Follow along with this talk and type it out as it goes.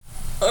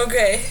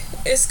Okay,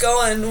 it's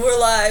going. We're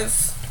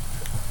live.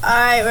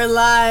 Alright, we're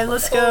live.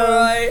 Let's go.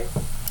 Alright.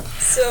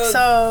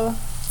 So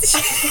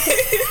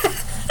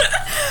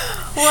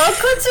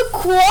welcome to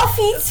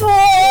Cawfee Tawlk.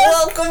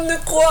 Welcome to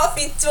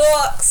Cawfee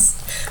Tawlks.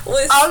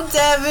 I'm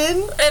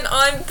Devan. And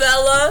I'm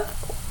Bella.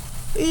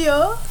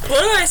 Yeah.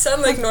 What do I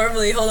sound like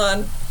normally? Hold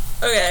on.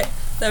 Okay,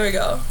 there we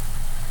go.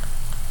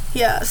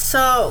 Yeah,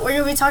 so we're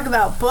going to be talking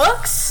about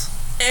books.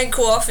 And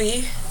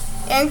coffee.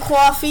 And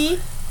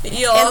coffee.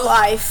 Yeah. And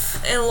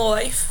life. And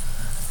life.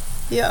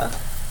 Yeah.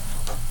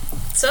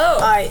 So.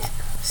 Alright.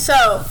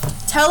 So,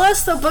 tell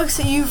us the books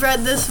that you've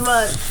read this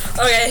month.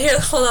 Okay, here,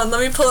 hold on. Let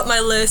me pull up my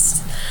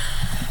list.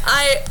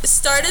 I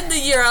started the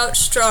year out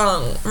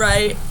strong,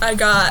 right? I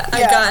got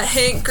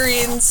Hank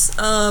Green's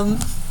An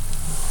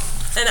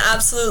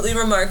Absolutely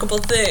Remarkable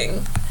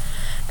Thing.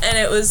 And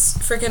it was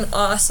freaking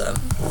awesome.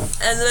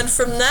 And then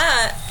from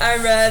that, I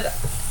read,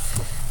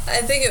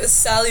 I think it was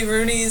Sally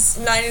Rooney's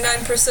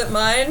 99%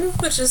 Mine,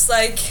 which is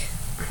like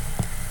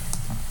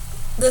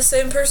the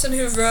same person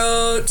who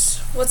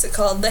wrote, what's it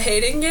called? The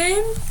Hating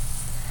Game?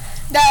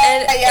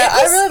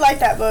 I really like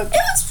that book.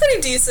 It was pretty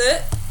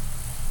decent.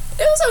 It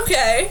was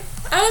okay.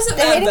 I wasn't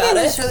The mad Hating about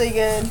Game it. is really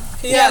good.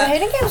 Yeah, The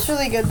Hating Game is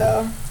really good,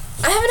 though.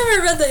 I haven't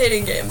ever read The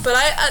Hating Game, but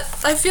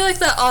I feel like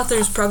that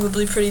author's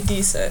probably pretty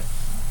decent.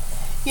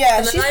 Yeah,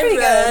 and then she's I pretty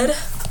read good.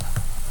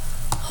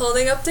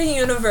 Holding Up the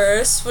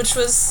Universe, which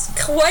was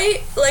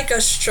quite like a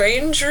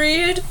strange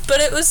read, but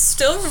it was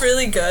still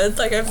really good.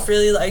 Like, I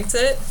really liked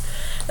it,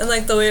 and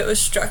like the way it was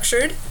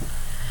structured.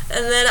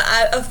 And then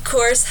I, of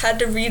course, had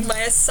to read my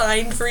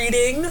assigned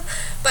reading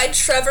by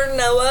Trevor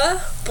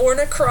Noah, Born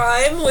a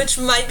Crime, which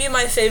might be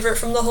my favorite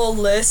from the whole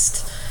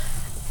list,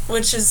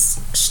 which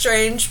is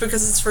strange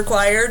because it's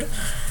required.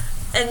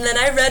 And then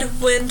I read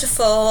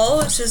Windfall,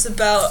 which is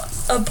about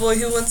a boy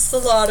who wins the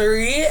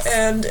lottery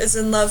and is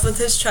in love with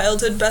his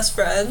childhood best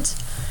friend.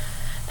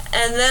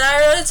 And then I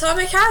read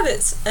Atomic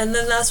Habits, and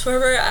then that's where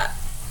we're at.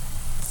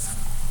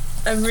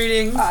 I'm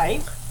reading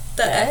the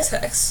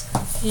XX.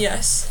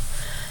 Yes.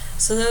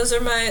 So those are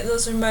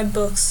my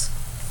books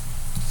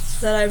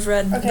that I've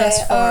read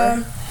thus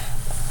far.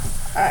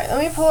 Alright, let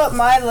me pull up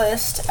my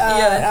list,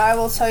 and I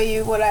will tell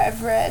you what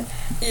I've read.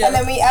 Yeah. And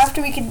then after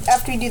we do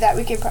that,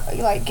 we could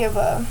probably like give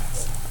a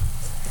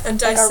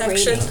dissection.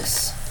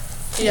 Ratings.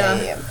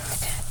 Yeah.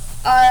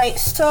 Alright,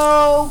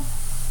 so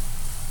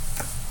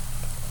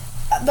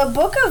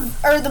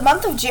the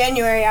month of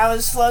January, I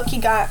was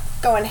low-key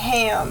going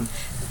ham.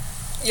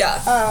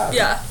 Yeah.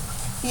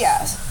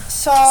 Yeah.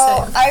 So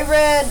Same. I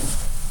read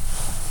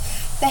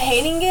The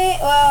Hating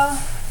Game. I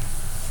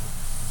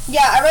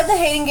read The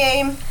Hating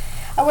Game.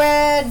 I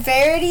read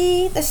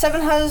Verity, The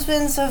Seven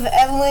Husbands of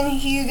Evelyn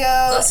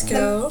Hugo. Let's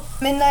go.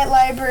 The Midnight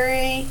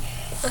Library.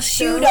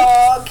 Shoe go.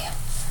 Dog.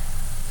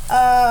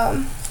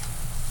 And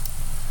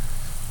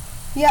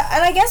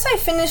I guess I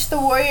finished The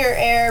Warrior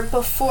Heir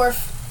before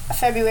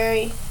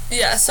February.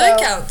 Yeah, so it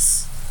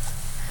counts.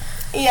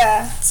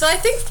 Yeah. So I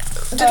think,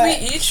 did we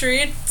each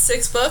read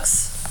 6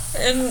 books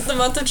in the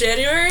month of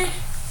January?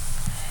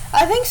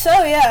 I think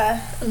so,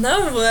 yeah.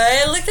 No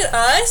way. Look at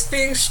us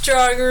being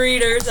strong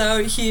readers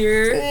out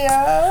here.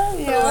 Yeah.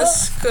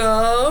 Let's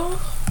go.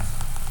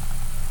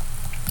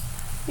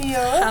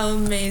 Yeah. How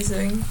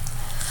amazing.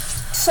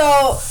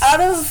 So,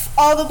 out of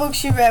all the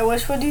books you read,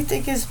 which one do you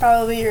think is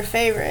probably your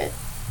favorite?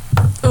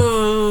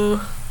 Ooh.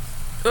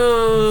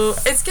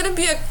 It's gonna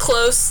be a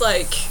close,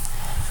 like,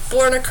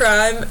 Born a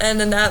Crime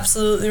and An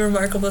Absolutely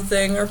Remarkable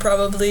Thing are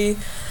probably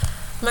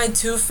my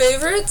 2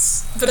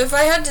 favorites, but if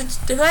I had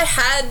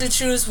to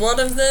choose one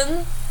of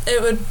them,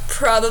 it would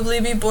probably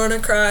be Born a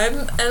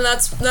Crime, and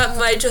that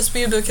might just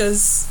be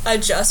because I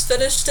just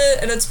finished it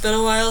and it's been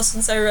a while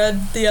since I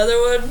read the other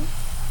one,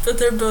 but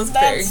they're both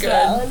very good.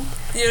 Valid.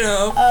 You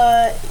know.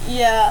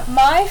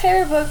 My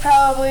favorite book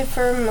probably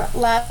from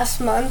last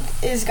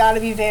month is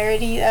gotta be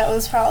Verity. That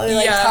was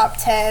probably top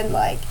 10,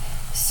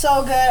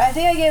 so good. I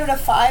think I gave it a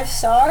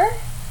 5-star.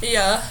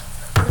 Yeah.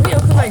 Let me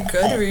open my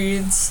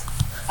Goodreads.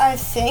 I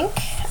think.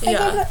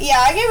 Yeah.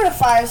 I gave it a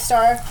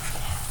 5-star.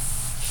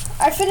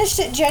 I finished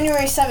it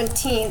January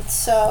 17th,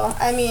 so,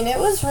 I mean, it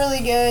was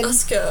really good.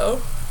 Let's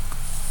go.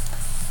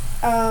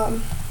 I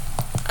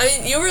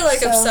mean, you were,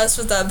 obsessed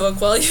with that book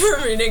while you were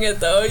reading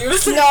it, though. You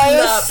would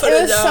not put it down.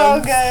 It was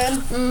so good.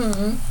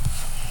 Mm-hmm.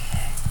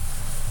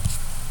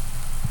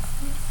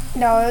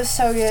 No, it was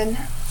so good.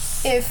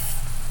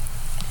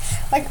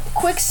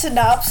 Quick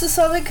synopsis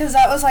of it, because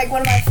that was,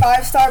 one of my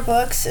 5-star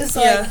books, is,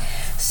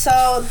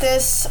 so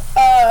this,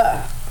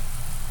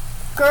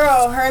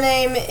 girl, her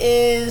name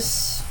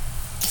is,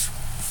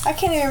 I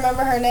can't even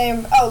remember her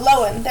name. Oh,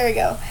 Lowen, there we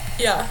go.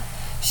 Yeah.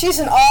 She's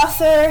an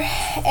author,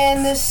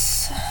 and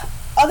this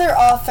other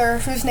author,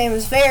 whose name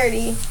is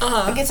Verity,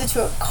 gets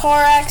into a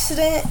car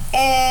accident,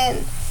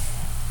 and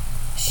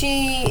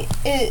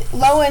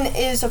Lowen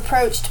is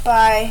approached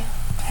by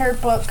her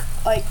book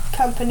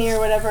company or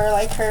whatever,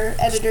 her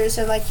editors,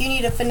 and you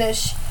need to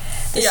finish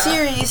the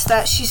series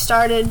that she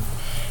started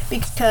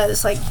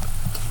because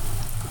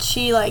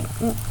she like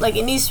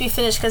it needs to be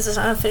finished because it's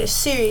an unfinished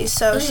series.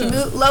 So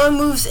Lowen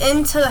moves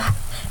into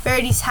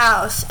Verity's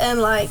house,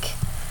 and like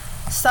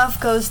stuff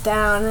goes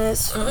down, and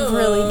it's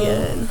really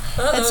good.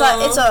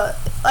 It's a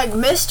like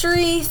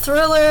mystery,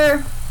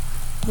 thriller,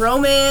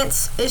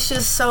 romance. It's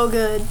just so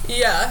good.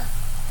 Yeah.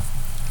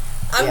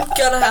 I'm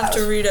gonna have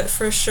to read it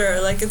for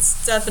sure. Like,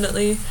 it's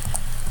definitely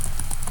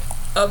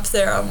up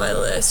there on my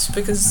list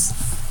because,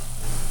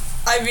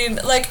 I mean,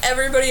 like,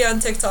 everybody on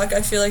TikTok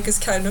I feel like is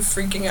kind of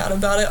freaking out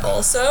about it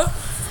also.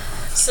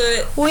 So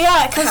it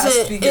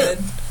has to be good.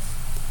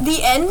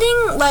 The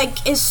ending,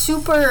 like, is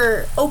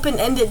super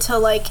open-ended to,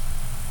 like,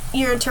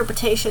 your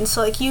interpretation.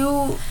 So, like,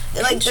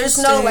 there's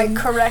no, like,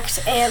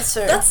 correct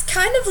answer. That's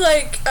kind of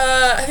like,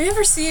 have you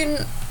ever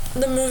seen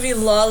the movie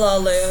La La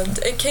Land?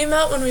 It came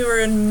out when we were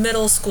in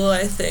middle school,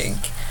 I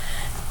think.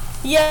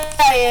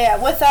 Yeah.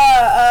 With,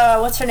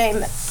 what's her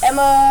name?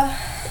 Emma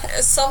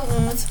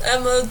Stone?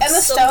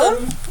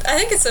 I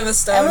think it's Emma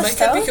Stone. I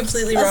could be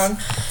completely wrong.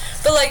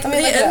 But, like, the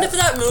end of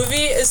that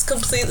movie is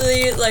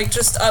completely, like,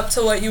 just up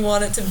to what you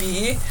want it to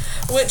be,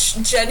 which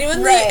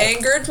genuinely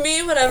angered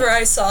me whenever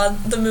I saw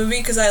the movie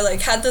because I,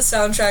 like, had the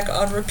soundtrack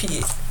on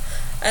repeat.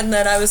 And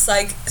then I was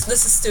like,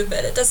 this is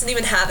stupid. It doesn't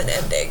even have an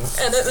ending.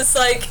 And it was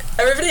like,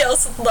 everybody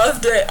else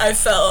loved it, I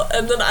felt.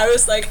 And then I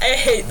was like, I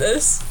hate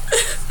this.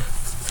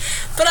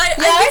 But I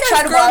think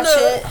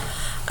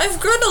I've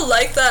grown to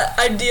like that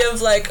idea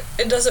of, like,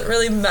 it doesn't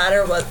really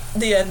matter what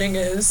the ending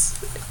is.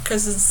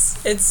 Because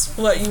it's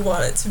what you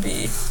want it to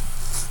be.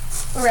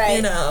 Right.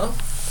 You know?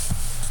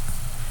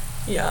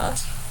 Yeah.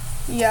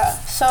 Yeah.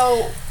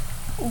 So,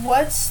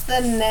 what's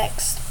the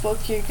next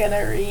book you're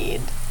gonna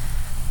read?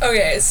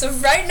 Okay, so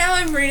right now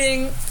I'm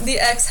reading The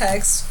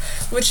X-Hex,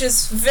 which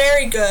is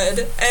very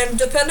good, and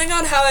depending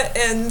on how it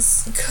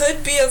ends,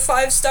 could be a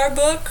 5-star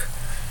book,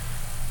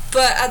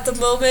 but at the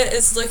moment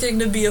it's looking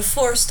to be a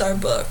 4-star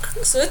book.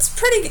 So it's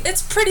pretty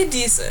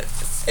decent.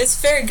 It's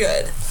very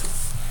good.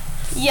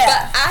 Yeah,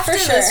 but after for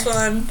sure. this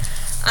one,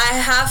 I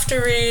have to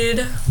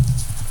read,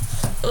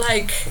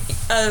 like,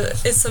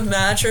 It's a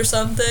Match or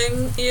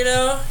something, you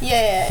know?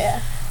 Yeah.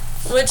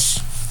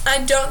 Which I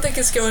don't think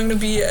it's going to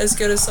be as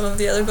good as some of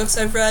the other books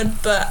I've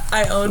read, but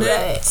I own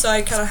it, so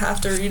I kind of have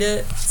to read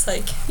it. It's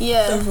like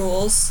the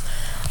rules.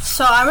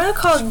 So I'm going to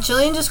call,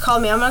 Jillian just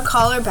called me. I'm going to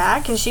call her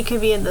back, and she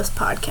could be in this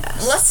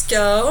podcast. Let's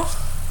go.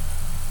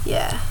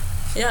 Yeah.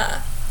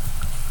 Yeah.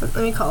 Let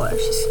me call her.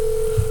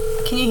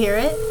 Can you hear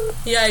it?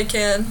 Yeah, I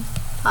can.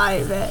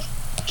 I bet.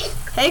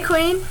 Hey,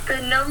 Queen.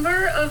 The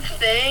number of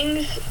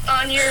things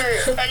on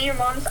your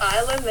mom's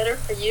island that are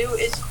for you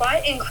is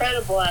quite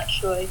incredible,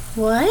 actually.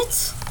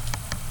 What?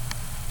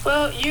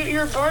 Well,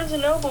 your Barnes &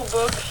 Noble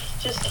book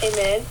just came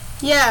in.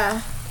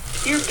 Yeah.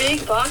 Your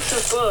big box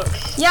of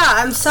books. Yeah,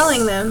 I'm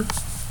selling them.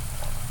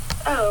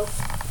 Oh.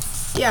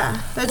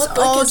 Yeah, it's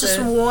all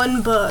just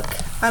one book.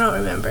 I don't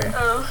remember.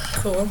 Oh.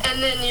 Cool.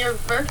 And then your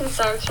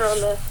Birkenstocks are on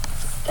the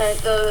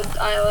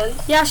island.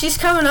 Yeah, she's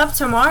coming up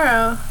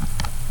tomorrow.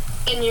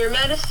 And your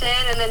medicine,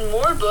 and then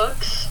more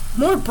books.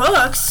 More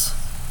books?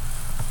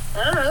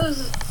 I don't know, it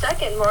was the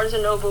second Barnes &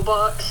 Noble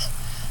box.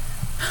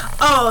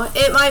 Oh,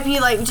 it might be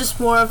like just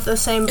more of the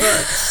same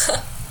books.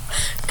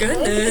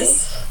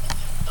 Goodness.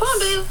 Come on,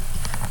 babe.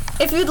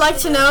 If you'd like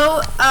to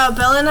know,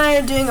 Bella and I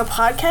are doing a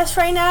podcast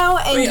right now,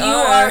 and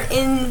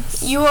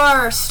you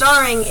are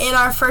starring in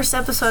our first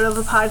episode of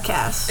a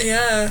podcast.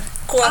 Yeah.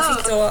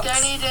 Cawfee Tawlk. Do I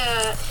need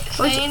to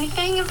say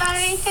anything about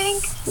anything?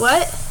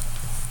 What?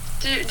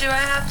 Do I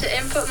have to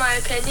input my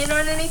opinion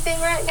on anything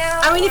right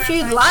now? I mean, if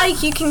you'd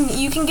like, you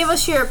can give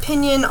us your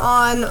opinion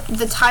on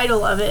the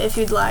title of it if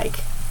you'd like.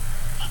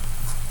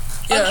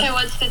 Yeah. Okay,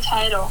 what's the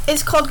title?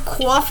 It's called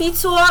Cawfee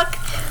Tawlk.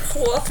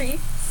 Coffee.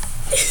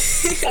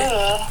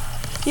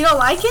 You don't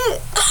like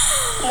it?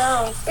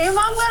 No. Your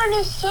mom got a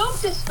new soap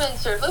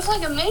dispenser. It looks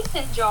like a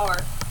mason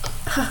jar.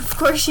 Of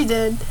course she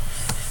did.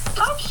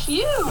 How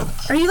cute.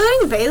 Are you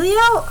letting Bailey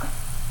out?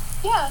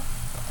 Yeah.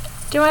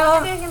 Do I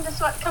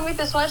want come with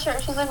the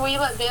sweatshirt? She's like, will you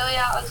let Bailey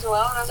out as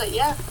well? And I was like,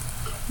 yeah.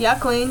 Yeah,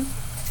 Queen.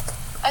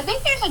 I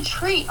think there's a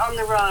treat on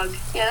the rug.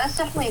 Yeah, that's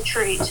definitely a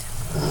treat.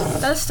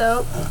 That's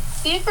dope.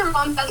 See if your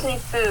mom has any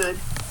food.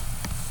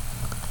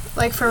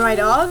 Like for my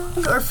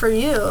dog or for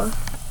you?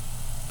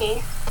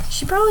 Me.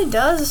 She probably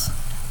does.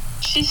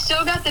 She's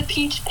still got the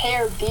peach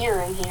pear beer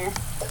in here.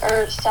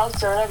 Or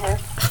seltzer, whatever.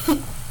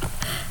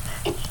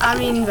 I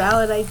mean,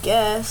 valid, I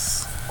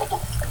guess.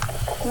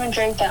 I'm gonna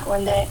drink that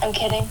one day. I'm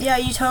kidding. Yeah,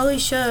 you totally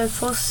should.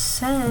 Full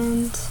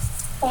send.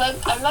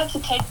 I'm about to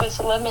take this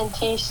lemon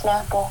tea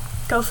Snapple.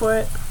 Go for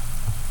it.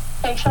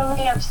 Make sure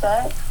we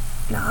upset.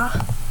 Nah.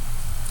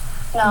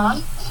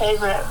 Nah,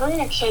 favorite. Who are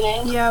you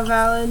kidding? Yeah,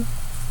 valid.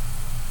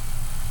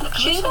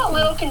 She's got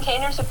little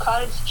containers of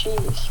cottage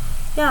cheese.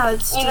 Yeah,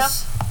 it's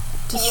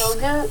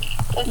yogurt.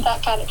 It's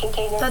that kind of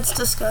container. That's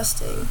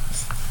disgusting.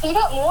 You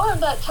got more of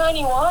that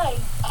tiny wine.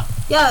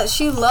 Yeah,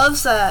 she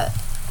loves that.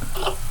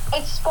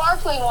 It's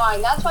sparkling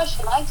wine. That's why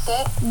she likes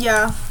it.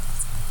 Yeah.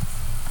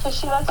 Because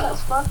she likes that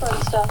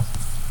sparkling stuff.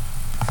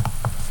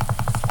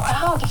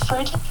 Wow, the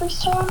fridge is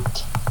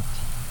restocked.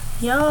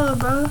 Yeah,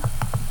 bro.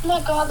 Oh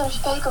my god, there's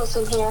bagels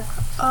in here.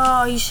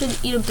 Oh, you should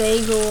eat a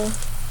bagel.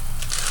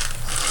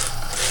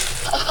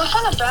 What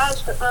kind of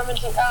bags with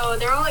rummaging? Oh,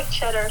 they're all like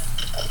cheddar.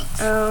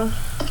 Oh.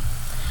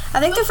 I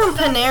think they're from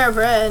Panera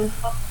Bread.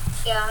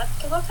 Yeah,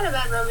 what kind of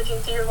bad rummaging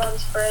through your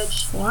mom's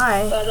fridge?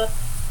 Why? But,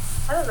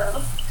 I don't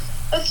know.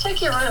 Let's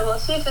check your room.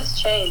 Let's see if it's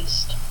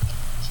changed.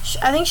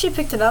 I think she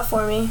picked it up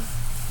for me.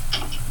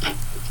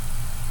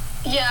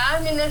 Yeah,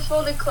 I mean, there's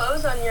folded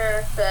clothes on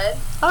your bed.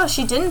 Oh,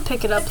 she didn't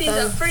pick it up Put these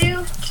then. up for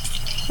you?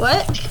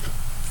 What?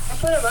 I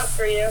put them up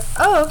for you.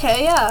 Oh,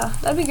 okay, yeah.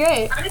 That'd be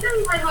great. I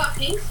didn't wear hot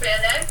pink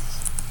spandex.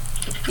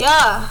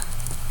 Yeah.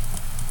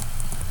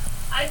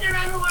 I have to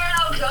remember where it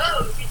all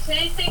goes. You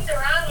change things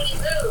around when you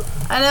move.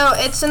 I know,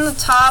 it's in the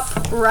top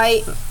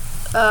right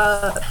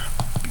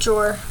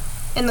drawer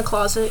in the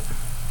closet.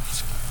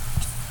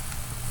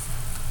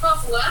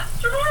 Top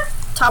left drawer?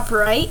 Top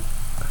right?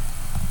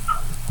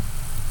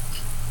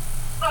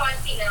 Oh, I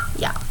see now.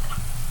 Yeah.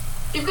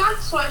 You've got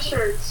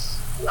sweatshirts.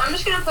 I'm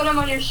just gonna put them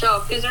on your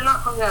shelf because they're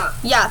not hung up.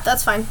 Yeah,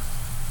 that's fine.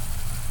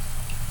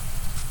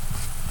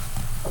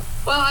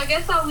 Well, I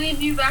guess I'll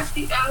leave you be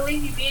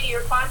to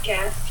your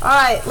podcast.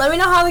 Alright, let me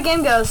know how the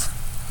game goes.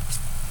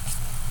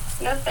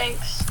 No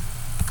thanks.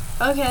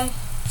 Okay.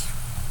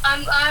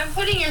 I'm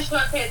putting your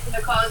sweatpants in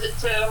the closet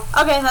too.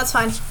 Okay, that's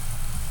fine.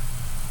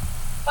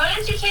 Why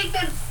don't you take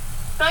the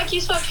Nike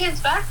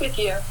sweatpants back with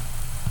you?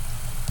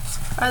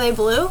 Are they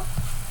blue?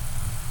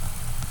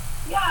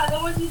 Yeah, the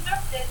ones you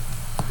thrifted.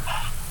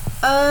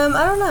 I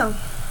don't know.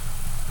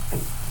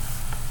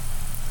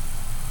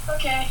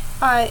 Okay.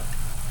 Alright.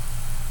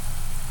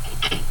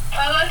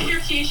 I left your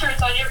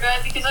t-shirts on your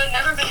bed because I've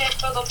never been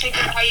able to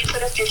figure out how you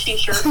put up your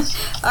t-shirts.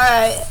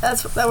 Alright,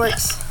 that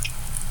works.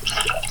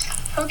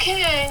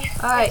 Okay.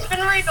 Alright. It's been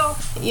real.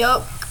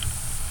 Yup.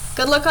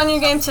 Good luck on your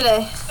game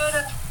today. Go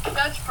to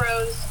Dutch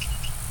Bros.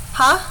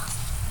 Huh?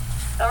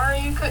 Sorry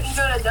you couldn't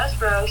go to Dutch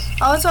Bros.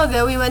 Oh, it's all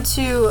good. We went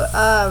to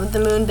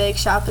the Moon Bake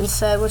Shop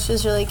instead, which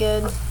is really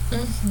good.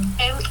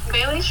 Mm-hmm.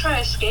 Bailey's trying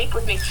to escape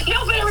with me.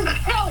 No, Bailey,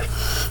 no!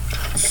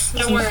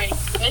 Don't worry.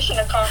 Mission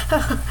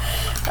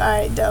accomplished.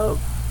 Alright, dope.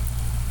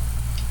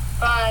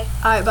 Bye.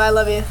 Alright, bye.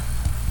 Love you.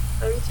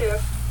 Love you too.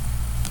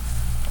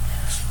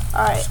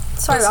 Alright.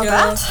 Sorry Let's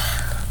about go.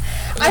 that.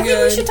 We're I think we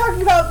good. should talk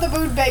about the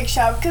Moon Bake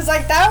Shop, because,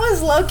 like, that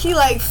was low-key,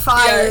 like,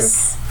 fire.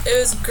 Yes, it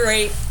was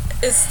great.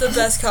 It's the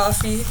best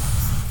coffee.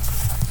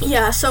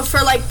 Yeah, so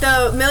for, like,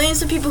 the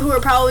millions of people who are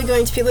probably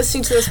going to be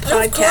listening to this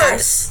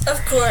podcast,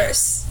 Of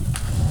course.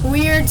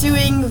 we are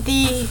doing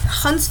the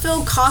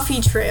Huntsville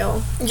Coffee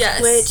Trail,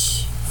 Yes.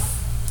 which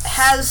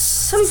has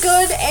some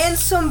good and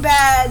some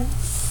bad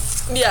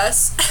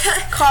Yes.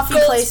 coffee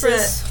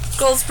places.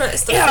 Gold Sprint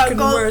is the Yeah, freaking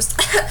Gold- worst.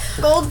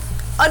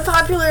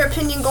 Unpopular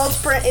opinion, Gold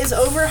Sprint is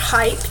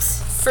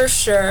overhyped. For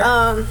sure.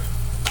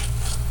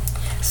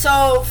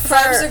 So for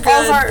Vibes are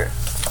all of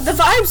good. the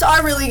vibes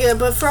are really good,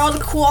 but for all the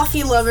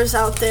coffee lovers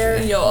out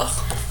there, Yo.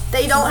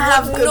 they don't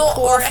have Would good not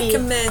coffee.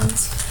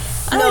 recommend.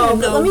 I No, don't even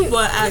but know let me-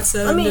 what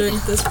accent let I'm me- doing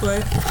at this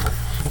point.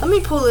 Let me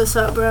pull this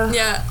up, bro.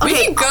 Yeah. We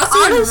Okay, can go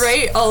through and honest-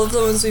 rate all of the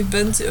ones we've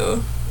been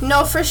to.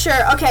 No, for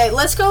sure. Okay,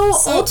 let's go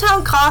So- Old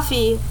Town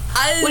Coffee.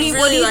 I What do you- really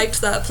what do you-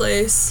 liked that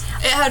place.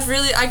 It had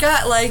really, I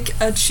got like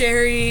a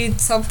cherry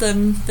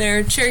something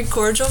there, cherry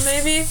cordial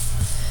maybe.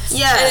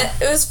 Yeah. And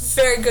it was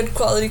very good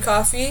quality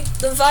coffee.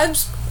 The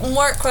vibes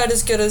weren't quite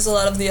as good as a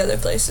lot of the other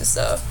places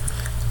though.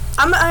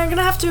 I'm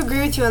gonna have to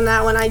agree with you on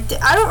that one. I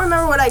don't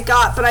remember what I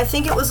got, but I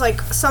think it was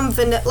like some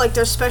like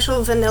their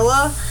special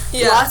vanilla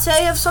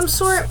latte of some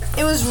sort.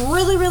 It was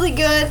really, really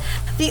good.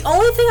 The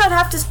only thing I'd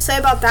have to say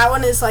about that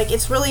one is like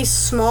it's really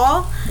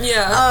small.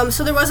 Yeah.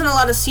 So there wasn't a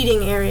lot of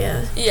seating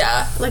area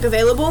Yeah. like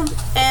available.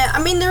 And I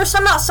mean there was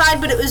some outside,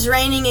 but it was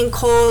raining and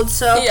cold.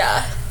 So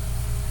Yeah.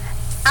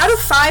 out of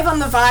 5 on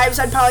the vibes,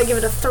 I'd probably give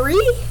it a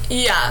 3.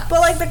 Yeah.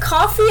 But like the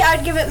coffee,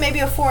 I'd give it maybe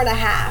a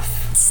 4.5.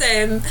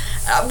 Same.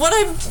 What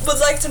I would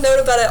like to note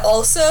about it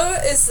also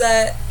is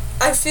that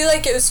I feel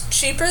like it was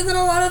cheaper than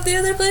a lot of the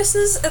other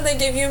places, and they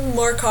gave you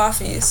more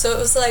coffee. So it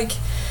was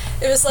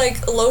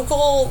like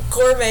local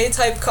gourmet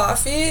type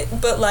coffee,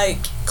 but like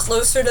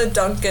closer to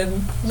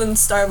Dunkin' than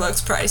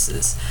Starbucks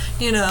prices.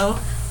 You know?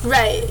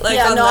 Right. Like,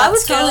 yeah, on no, that I would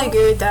scale? totally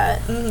agree with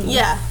that. Mhm.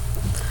 Yeah.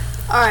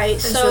 Alright,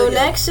 It's so really good.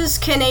 next is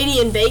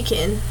Canadian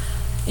Bacon.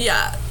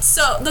 Yeah.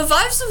 So the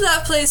vibes of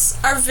that place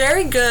are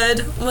very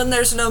good when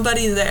there's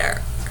nobody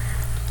there.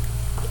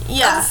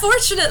 Yeah.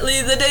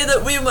 Unfortunately, the day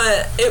that we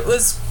went, it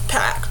was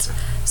packed.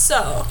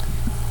 So,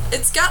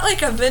 it's got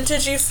like a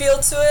vintagey feel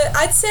to it.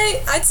 I'd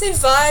say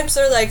vibes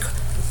are like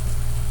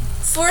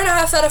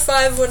 4.5 out of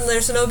 5 when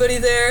there's nobody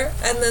there,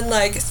 and then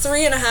like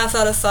 3.5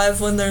 out of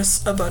 5 when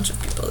there's a bunch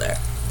of people there.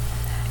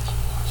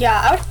 Yeah,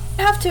 I would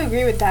have to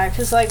agree with that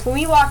because like when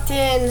we walked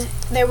in,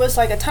 there was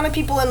like a ton of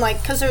people in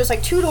like because there was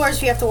like 2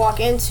 doors we have to walk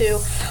into.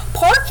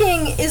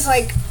 Parking is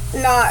like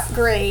not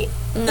great.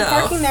 No. The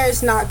parking there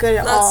is not good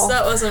at all.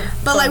 That wasn't.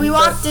 But like we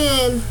walked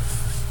in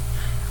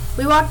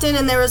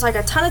and there was like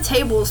a ton of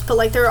tables, but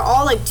like there were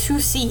all like 2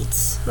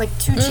 seats, like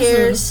 2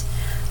 chairs.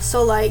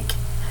 So like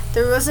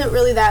there wasn't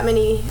really that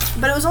many,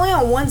 but it was only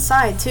on one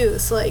side too.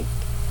 So like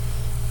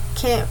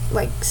can't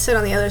like sit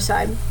on the other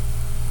side.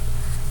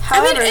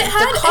 However, it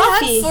had, the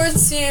coffee.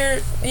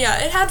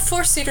 It had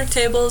 4-seater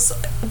tables,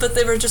 but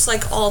they were just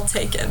like all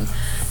taken.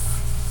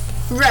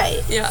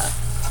 Right. Yeah.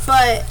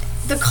 But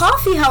the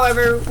coffee,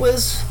 however,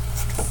 was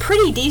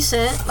pretty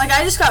decent. Like,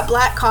 I just got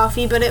black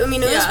coffee, but it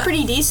was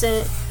pretty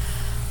decent.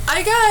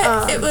 I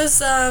got, it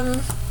was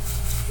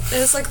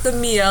like the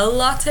Miel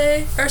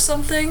latte or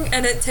something,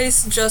 and it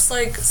tastes just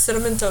like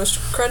Cinnamon Toast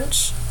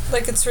Crunch.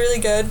 Like, it's really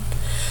good.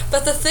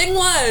 But the thing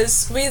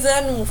was, we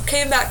then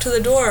came back to the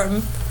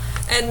dorm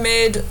and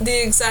made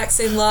the exact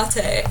same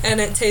latte, and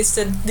it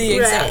tasted the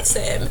exact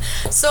same.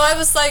 So I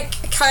was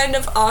like kind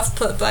of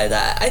off-put by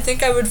that. I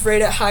think I would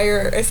rate it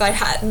higher if I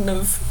hadn't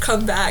have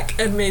come back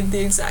and made the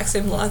exact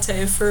same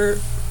latte for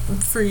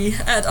free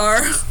at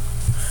our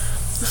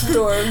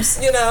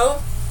dorms, you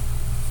know?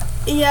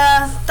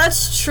 Yeah,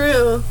 that's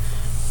true.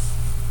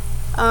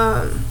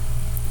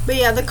 But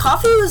yeah, the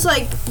coffee was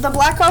like, the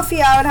black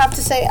coffee, I would have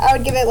to say, I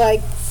would give it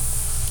like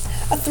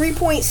a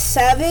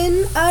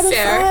 3.7 out of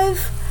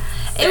 5.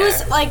 It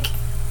was like,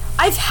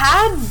 I've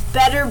had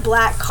better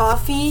black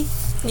coffee.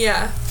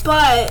 Yeah.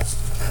 But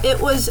it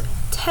was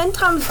 10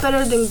 times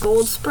better than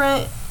Gold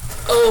Sprint.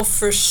 Oh,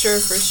 for sure.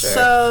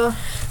 So,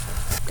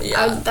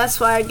 yeah. that's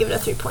why I'd give it a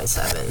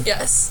 3.7.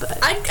 Yes. But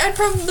I'd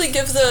probably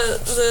give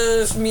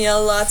the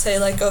Miel latte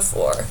like a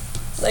 4.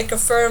 Like a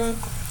firm,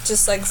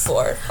 just like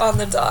 4 on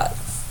the dot.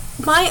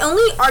 My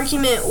only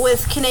argument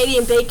with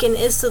Canadian bacon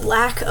is the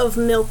lack of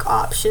milk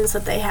options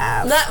that they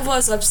have. That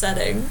was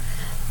upsetting.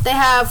 They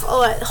have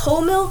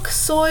whole milk,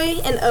 soy,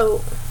 and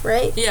oat,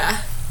 right?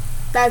 Yeah.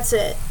 That's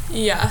it.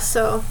 Yeah.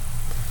 So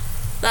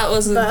that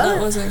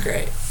wasn't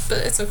great, but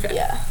it's okay.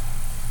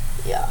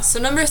 Yeah.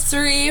 So number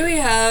 3, we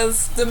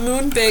have the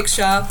Moon Bake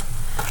Shop,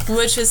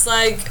 which is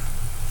like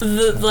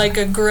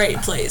a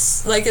great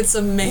place. Like, it's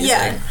amazing.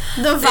 Yeah.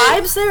 The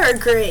vibes there are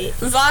great.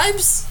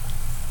 Vibes,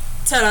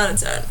 10 out of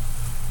 10.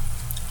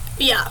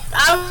 Yeah,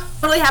 I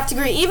would really have to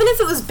agree. Even if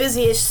it was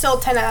busy, it's still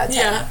 10 out of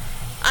 10. Yeah.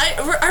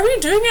 Are we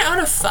doing it out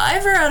of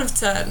 5 or out of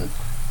 10?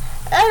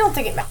 I don't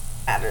think it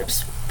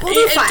matters. We'll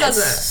do 5. It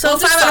doesn't. So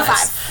 5 out of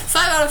 5.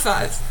 5 out of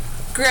 5.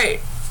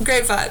 Great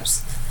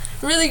vibes.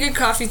 Really good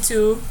coffee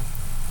too.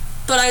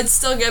 But I'd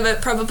still give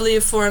it probably a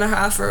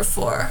 4.5 or a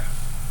 4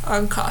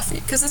 on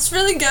coffee, because it's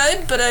really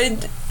good. But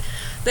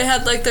they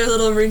had like their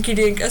little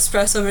rinky-dink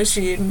espresso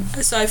machine,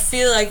 so I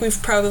feel like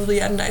we've probably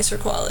had nicer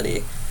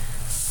quality.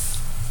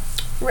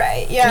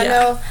 Right. Yeah.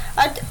 No,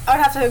 I'd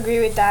have to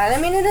agree with that.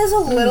 I mean, it is a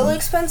little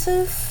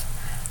expensive.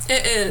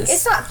 It is.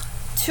 It's not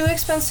too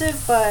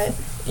expensive, but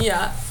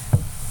yeah.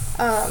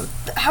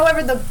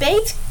 However, the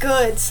baked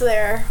goods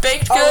there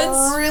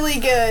are really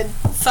good.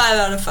 5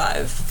 out of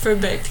 5 for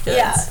baked goods.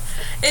 Yeah.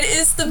 It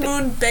is the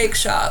Moon Bake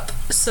Shop,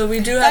 so we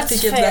do have to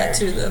give that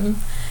to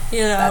them.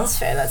 You know. That's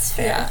fair.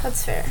 Yeah.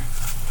 That's fair.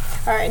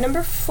 All right,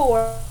 number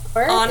 4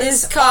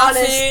 Honest is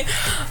Coffee.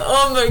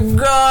 Oh my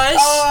gosh.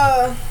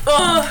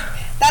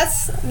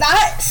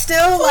 That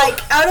still, like,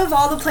 out of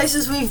all the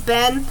places we've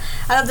been,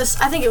 out of this,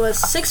 I think it was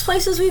 6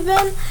 places we've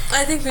been.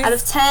 I think out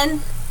of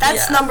 10,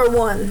 that's number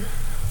 1.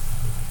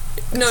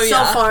 No,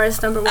 so far,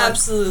 it's number 1.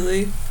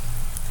 Absolutely.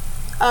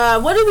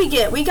 What did we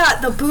get? We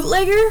got the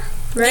bootlegger,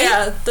 right?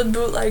 Yeah, the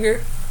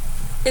bootlegger.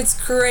 It's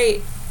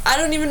great. I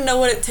don't even know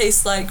what it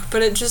tastes like,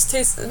 but it just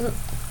tastes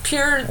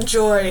pure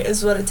joy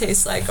is what it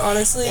tastes like,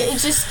 honestly. It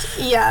just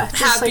happiness.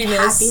 Like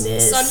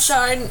happiness.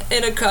 Sunshine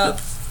in a cup.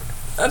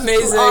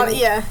 Amazing.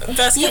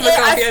 Best cup of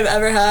coffee I've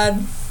ever had.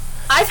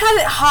 I've had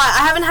it hot.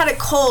 I haven't had it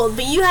cold,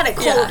 but you had it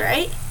cold,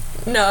 right?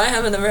 No, I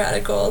haven't ever had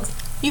it cold.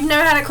 You've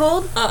never had it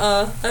cold?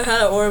 I've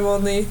had it warm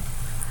only.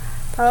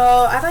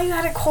 Oh, I thought you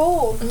had it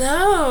cold.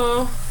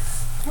 No.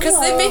 Because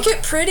they make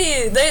it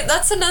pretty.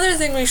 That's another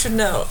thing we should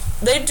know.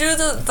 They do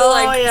the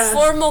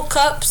formal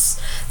cups,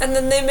 and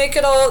then they make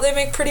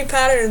pretty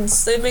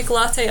patterns. They make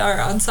latte art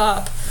on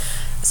top.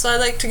 So I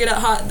like to get it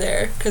hot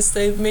there, because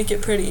they make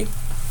it pretty.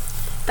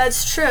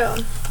 That's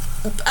true.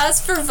 As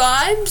for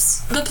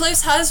vibes, the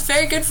place has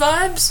very good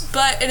vibes,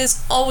 but it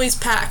is always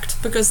packed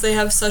because they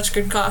have such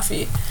good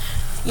coffee.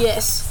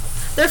 Yes.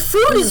 Their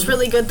food is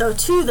really good, though. I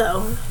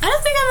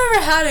don't think I've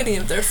ever had any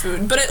of their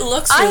food, but it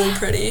looks really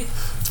pretty.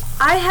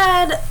 I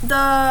had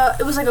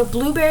it was like a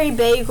blueberry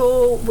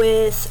bagel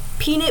with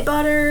peanut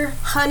butter,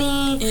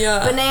 honey,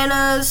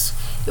 bananas.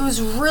 It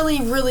was really,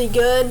 really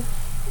good.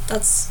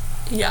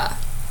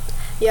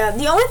 Yeah,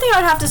 the only thing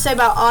I would have to say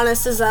about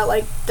Honest is that,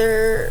 like,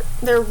 they're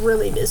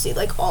really busy,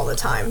 like, all the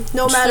time.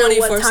 No matter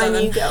what time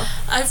you go.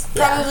 I've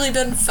probably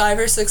been 5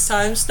 or 6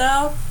 times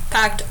now.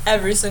 Packed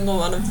every single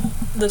one of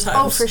the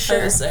times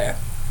I was there.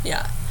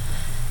 Yeah.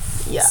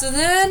 Yeah. So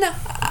then,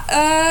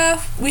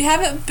 we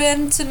haven't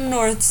been to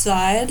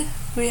Northside.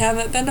 We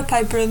haven't been to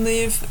Piper and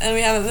Leaf. And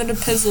we haven't been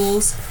to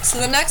Pizzles. So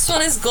the next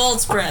one is Gold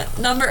Sprint,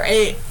 number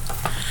 8.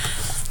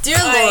 Dear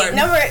Lord.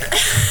 Number 8.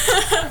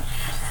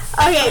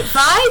 Okay,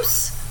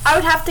 vibes. I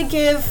would have to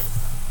give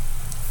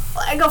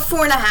like a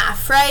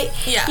 4.5, right?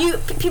 Yeah.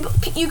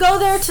 You go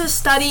there to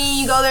study,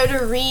 you go there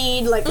to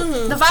read, like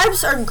the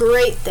vibes are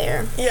great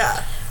there.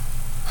 Yeah.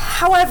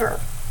 However,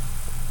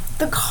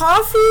 the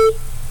coffee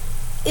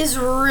is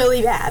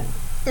really bad.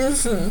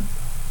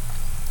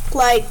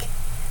 Like,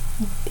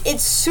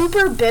 it's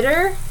super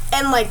bitter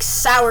and, like,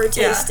 sour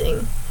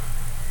tasting.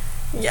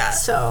 Yeah.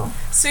 So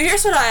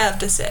here's what I have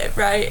to say,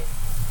 right?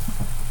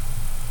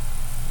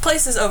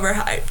 Place is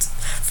overhyped.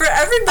 For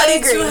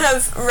everybody to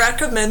have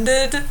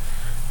recommended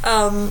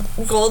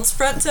Gold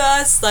Sprint to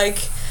us,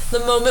 like, the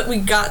moment we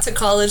got to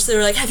college, they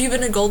were like, have you been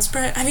to Gold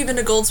Sprint? Have you been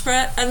to Gold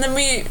Sprint? And then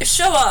we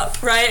show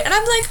up, right? And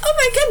I'm like, oh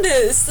my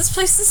goodness, this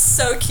place is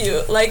so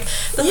cute. Like,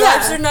 the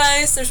vibes are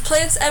nice, there's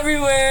plants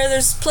everywhere,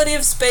 there's plenty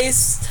of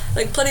space,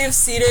 like, plenty of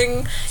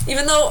seating,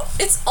 even though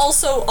it's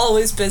also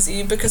always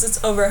busy because it's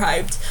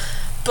overhyped.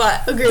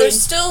 But there's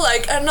still,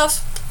 like,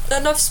 enough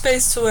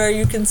space to where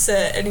you can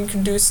sit and you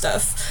can do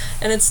stuff,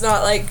 and it's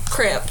not, like,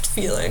 cramped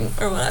feeling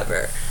or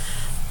whatever.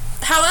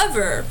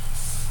 However,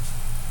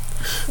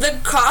 the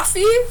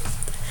coffee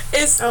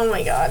is oh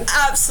my god,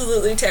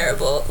 absolutely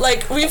terrible.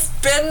 Like, we've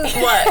been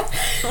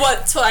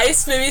what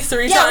twice, maybe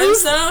 3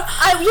 times now.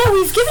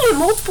 We've given it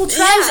multiple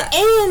tries,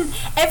 and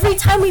every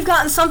time we've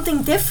gotten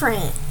something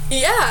different.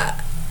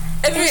 Yeah.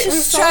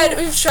 We've tried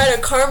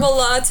a caramel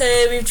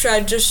latte, we've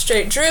tried just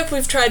straight drip,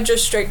 we've tried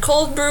just straight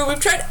cold brew, we've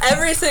tried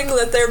everything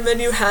that their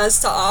menu has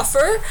to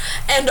offer,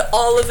 and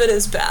all of it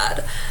is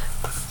bad.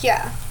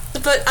 Yeah.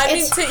 But, I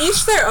mean, to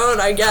each their own,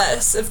 I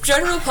guess. If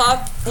General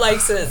Pop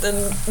likes it,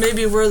 then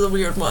maybe we're the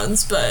weird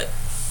ones, but...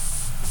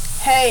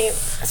 Hey,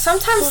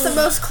 sometimes the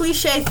most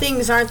cliche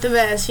things aren't the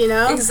best, you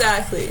know?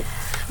 Exactly.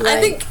 I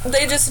think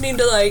they just need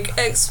to, like,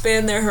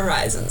 expand their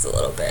horizons a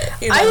little bit,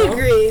 you know? I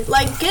agree.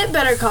 Like, get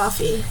better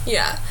coffee.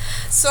 Yeah.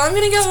 So I'm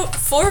gonna go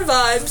 4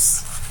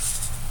 vibes,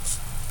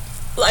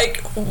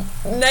 like,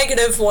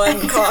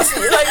 -1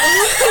 coffee. Like,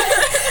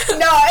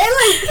 no,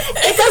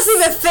 it doesn't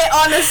even fit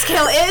on the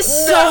scale. It's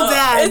so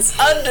bad. It's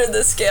under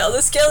the scale.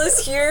 The scale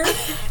is here,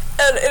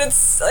 and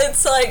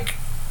it's like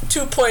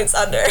 2 points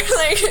under.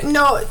 Like,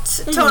 no,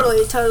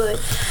 totally.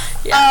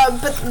 Yeah.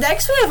 But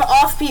next we have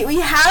Offbeat.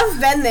 We have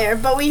been there,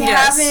 but we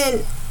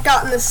haven't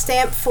gotten the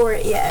stamp for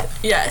it yet.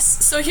 Yes.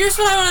 So here's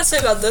what I want to say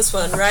about this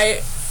one,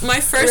 right? My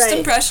first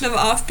impression of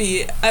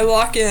Offbeat, I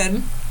walk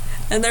in,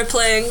 and they're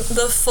playing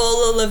the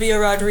full Olivia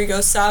Rodrigo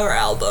Sour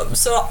album.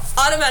 So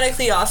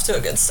automatically off to a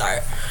good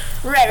start.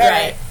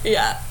 Right.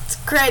 Yeah. It's a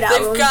great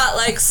album. They've got,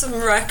 like, some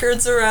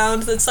records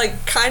around that's,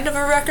 like, kind of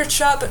a record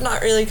shop, but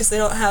not really because they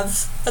don't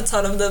have a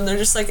ton of them. They're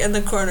just, like, in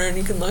the corner and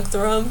you can look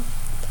through them.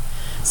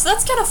 So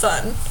that's kind of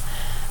fun.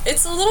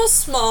 It's a little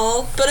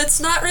small, but it's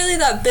not really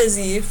that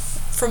busy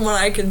from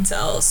what I can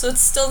tell. So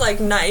it's still,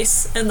 like,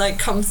 nice and, like,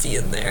 comfy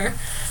in there.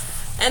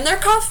 And their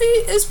coffee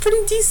is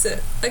pretty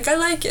decent. Like, I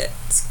like it.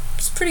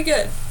 It's pretty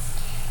good.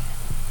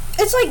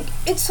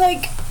 It's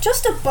like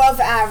just above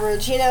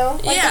average, you know?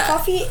 Like the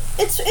coffee,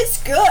 it's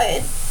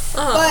good.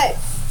 But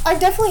I've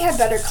definitely had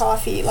better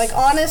coffee. Like,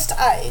 honest,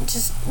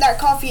 that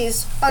coffee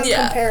is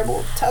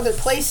uncomparable to other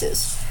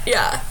places.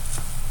 Yeah.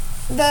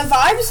 The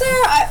vibes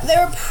there, they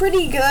were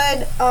pretty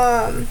good.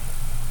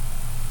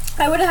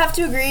 I would have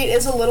to agree it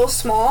is a little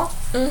small.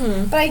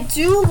 But I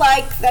do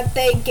like that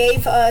they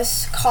gave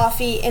us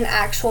coffee in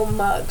actual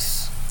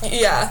mugs.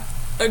 Yeah,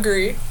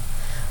 agree.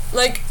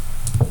 Like,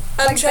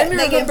 I'm trying to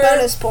remember. They get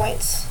bonus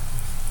points.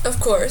 Of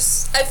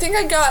course. I think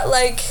I got,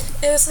 like,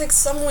 it was like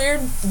some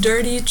weird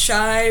dirty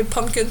chai,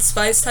 pumpkin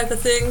spice type of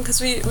thing, because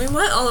we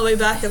went all the way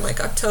back in, like,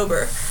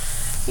 October.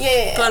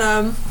 Yeah.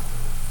 But,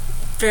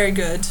 very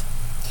good.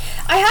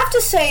 I have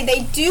to say,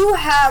 they do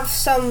have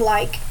some,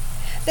 like,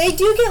 they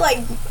do get,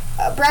 like,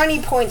 brownie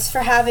points for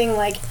having,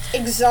 like,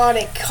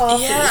 exotic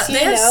coffees, yeah, you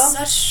they know? have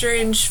such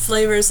strange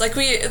flavors. Like,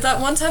 that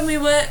one time we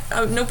went,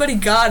 nobody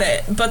got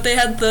it, but they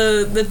had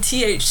the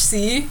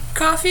THC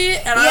coffee,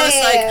 and I was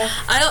like,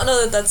 I don't know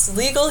that that's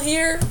legal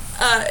here.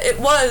 It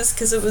was,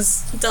 because it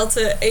was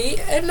Delta 8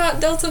 and not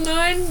Delta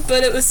 9,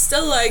 but it was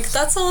still, like,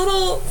 that's a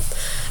little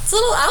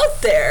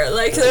out there.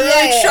 Like, they're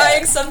really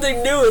trying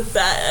something new with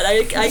that, and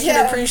I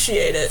can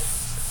appreciate it.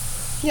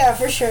 Yeah,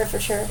 for sure.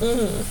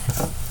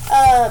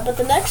 But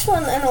the next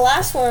one and the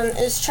last one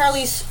is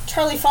Charlie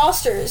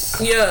Foster's.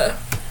 Yeah.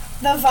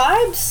 The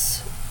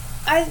vibes,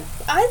 I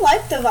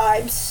like the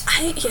vibes.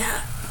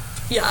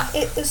 Yeah.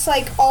 It's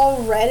like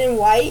all red and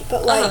white,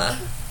 but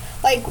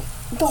like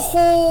the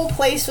whole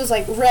place was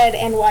like red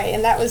and white,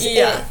 and that was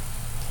it.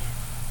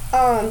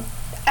 I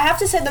have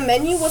to say the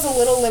menu was a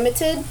little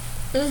limited.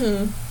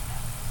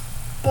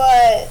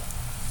 But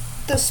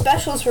the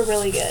specials were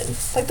really good.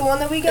 Like the one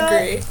that we got.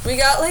 Agree. We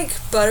got like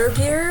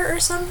butterbeer or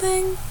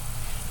something.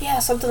 Yeah,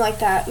 something like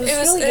that. It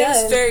was really good. It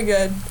was very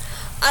good.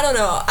 I don't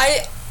know.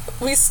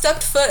 We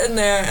stepped foot in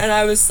there, and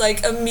I was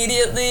like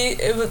immediately.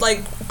 It was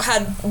like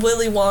had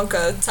Willy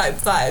Wonka type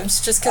vibes,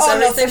 just because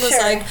everything was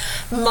like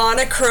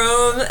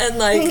monochrome, and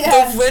like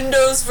the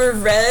windows were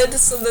red,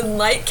 so then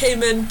light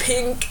came in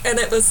pink, and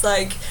it was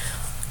like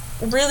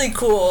really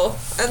cool.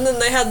 And then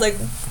they had like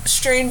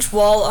strange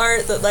wall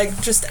art that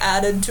like just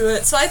added to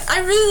it. So I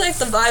really like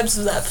the vibes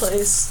of that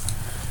place.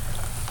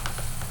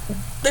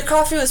 The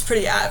coffee was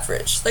pretty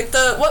average. Like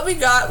what we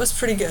got was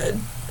pretty good,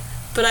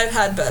 but I've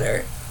had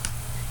better.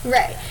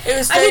 Right. It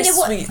was very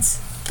sweet,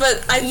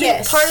 But I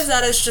think part of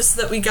that is just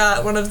that we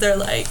got one of their,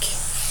 like,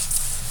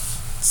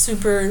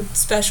 super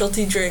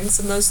specialty drinks,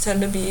 and those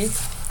tend to be,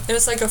 it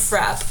was like a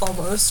frap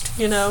almost,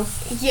 you know?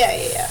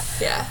 Yeah.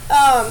 Yeah.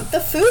 The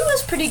food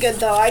was pretty good,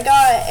 though. I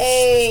got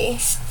a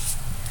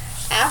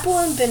apple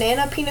and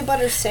banana peanut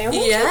butter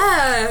sandwich.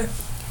 Yeah.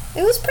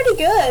 It was pretty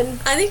good.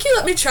 I think you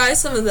let me try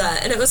some of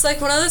that, and it was like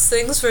one of those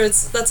things where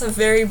that's a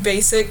very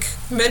basic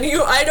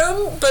menu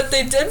item, but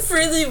they did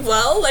really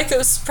well. Like, it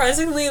was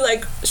surprisingly,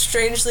 like,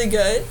 strangely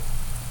good.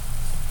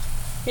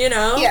 You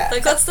know? Yeah.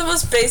 Like, that's the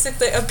most basic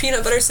thing. A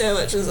peanut butter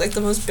sandwich is, like, the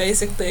most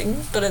basic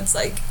thing, but it's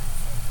like,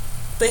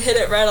 they hit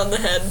it right on the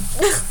head.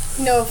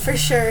 No, for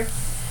sure.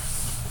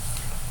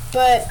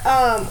 But,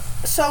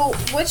 so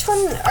which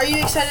one are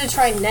you excited to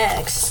try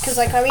next? Because,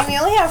 like, I mean, we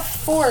only have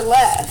 4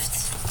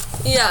 left.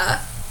 Yeah.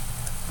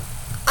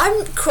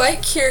 I'm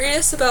quite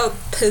curious about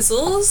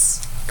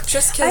Pizzles,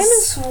 just because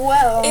I'm as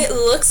well. It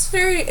looks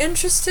very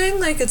interesting.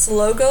 Like, its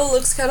logo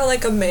looks kind of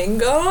like a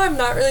mango. I'm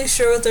not really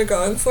sure what they're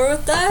going for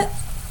with that,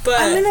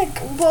 but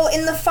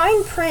in the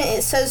fine print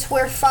it says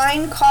where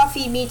fine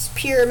coffee meets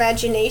pure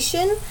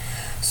imagination.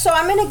 So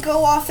I'm gonna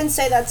go off and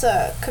say that's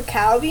a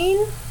cacao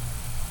bean.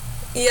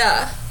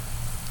 Yeah.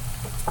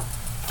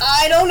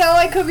 I don't know.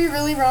 I could be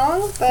really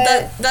wrong,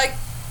 but that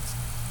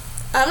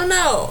I don't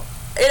know.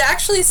 It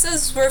actually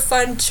says where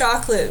fine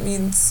chocolate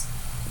means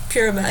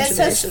pure imagination. It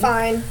says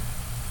fine.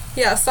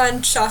 Yeah,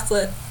 fine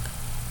chocolate.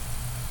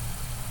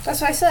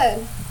 That's what I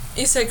said.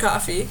 You said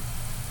coffee.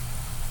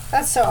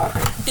 That's so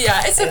awkward.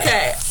 Yeah, it's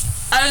okay.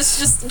 I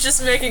was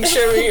just making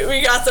sure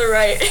we got the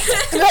right.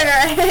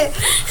 Right.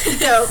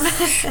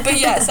 Dope. But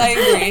yes, I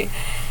agree.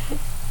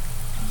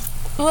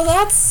 Well,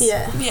 that's...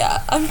 Yeah.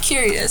 Yeah, I'm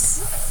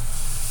curious.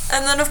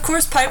 And then, of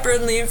course, Piper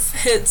and Leaf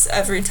hits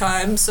every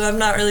time, so I'm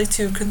not really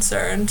too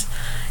concerned,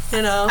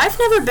 you know? I've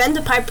never been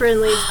to Piper and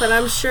Leaf, but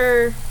I'm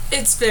sure...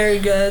 It's very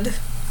good.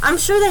 I'm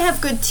sure they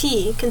have good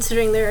tea,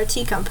 considering they're a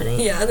tea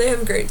company. Yeah, they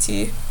have great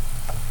tea.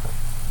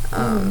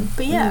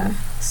 But yeah,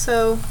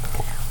 so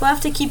we'll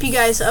have to keep you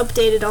guys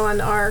updated on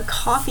our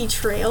coffee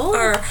trail.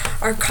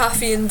 Our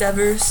coffee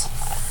endeavors.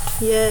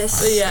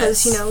 Yes,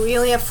 because, you know, we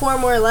only have 4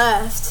 more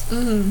left.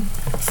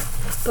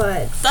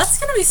 But that's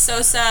gonna be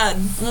so sad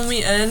when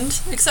we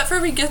end, except for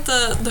we get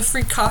the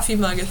free coffee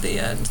mug at the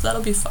end.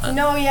 That'll be fun.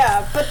 No,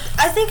 yeah, but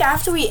I think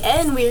after we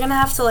end, we're gonna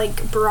have to,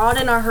 like,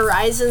 broaden our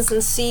horizons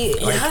and see,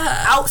 like,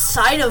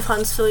 outside of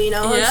Huntsville, you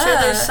know? Yeah.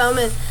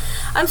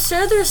 I'm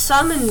sure there's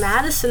some in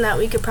Madison that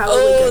we could probably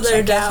go check out. Oh,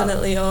 there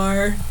definitely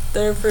are.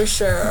 There for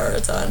sure are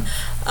a ton.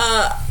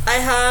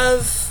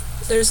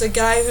 There's a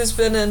guy who's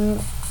been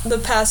in the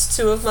past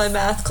 2 of my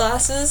math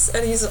classes,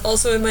 and he's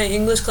also in my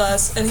English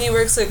class, and he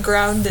works at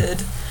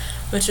Grounded,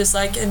 which is,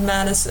 like, in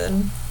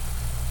Madison.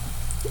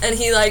 And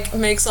he, like,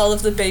 makes all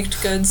of the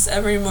baked goods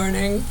every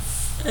morning,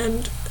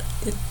 and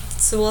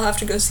so we'll have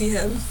to go see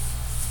him.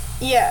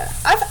 Yeah,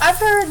 I've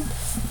heard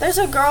there's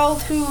a girl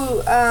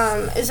who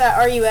is at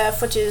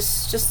RUF, which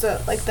is just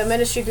the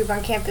ministry group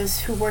on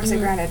campus, who works at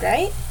Grounded,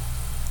 right?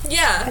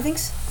 Yeah. I think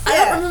so. Yeah.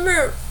 I don't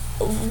remember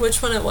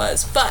which one it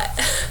was, but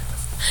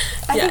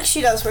I think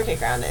she does work at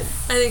Grounded.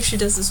 I think she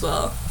does as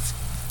well.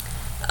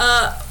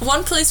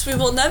 One place we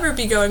will never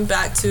be going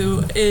back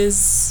to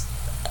is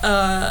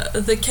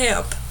the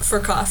camp for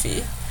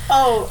coffee.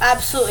 Oh,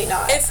 absolutely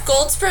not. If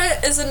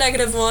Goldsprint is a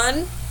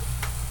 -1,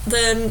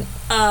 then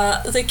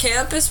the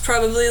camp is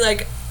probably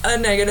like a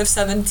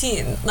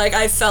 -17. Like,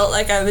 I felt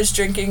like I was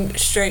drinking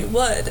straight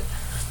wood.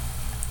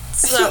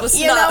 So that was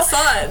not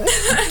fun.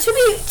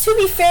 To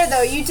be fair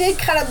though, you did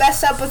kind of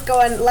mess up with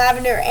going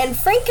lavender and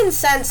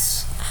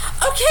frankincense.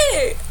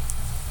 Okay.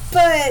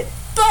 But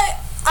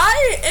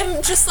I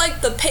am just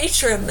like the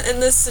patron in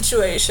this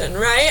situation,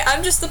 right?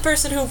 I'm just the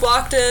person who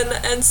walked in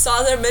and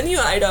saw their menu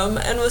item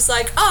and was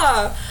like,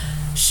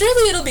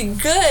 surely it'll be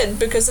good,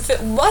 because if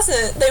it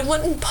wasn't, they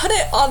wouldn't put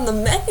it on the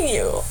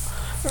menu,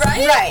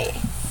 right? Right.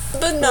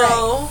 But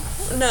no,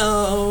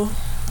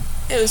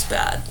 it was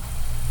bad.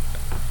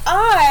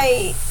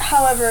 I,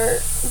 however,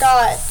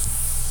 got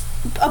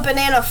a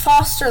banana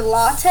Foster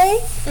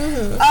latte.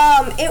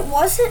 It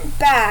wasn't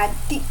bad.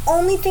 The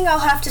only thing I'll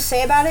have to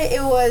say about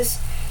it was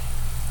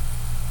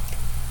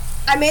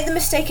I made the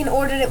mistake and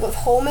ordered it with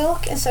whole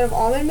milk instead of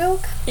almond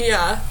milk.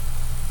 Yeah.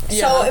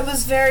 So it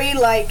was very,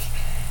 like,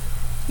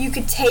 you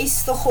could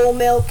taste the whole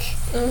milk.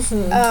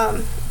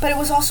 But it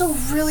was also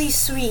really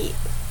sweet.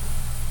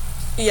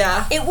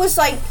 Yeah. It was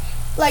like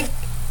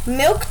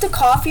milk to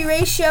coffee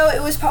ratio.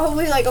 It was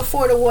probably like a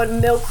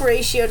 4-to-1 milk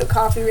ratio to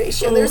coffee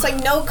ratio. There's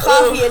like no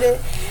coffee in it.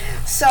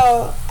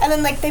 So, and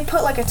then like they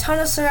put like a ton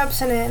of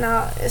syrups in it,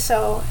 and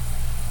so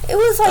it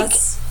was like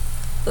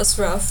that's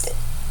rough.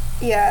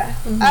 Yeah.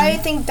 I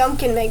think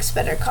Dunkin' makes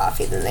better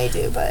coffee than they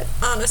do, but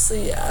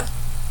honestly, yeah.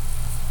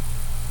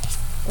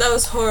 That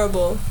was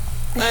horrible.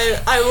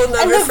 I will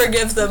never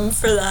forgive them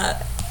for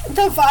that.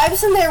 The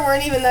vibes in there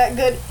weren't even that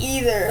good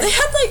either. They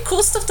had, like,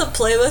 cool stuff to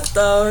play with,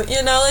 though.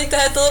 You know, like, they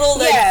had the little,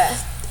 like,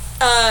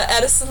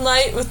 Edison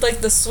light with, like,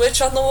 the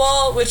switch on the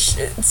wall, which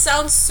it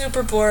sounds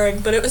super boring,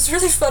 but it was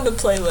really fun to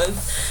play with.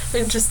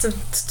 Like, just to...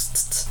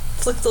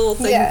 flick the little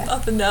thing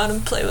up and down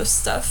and play with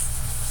stuff.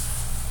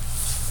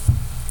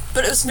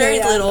 But it was very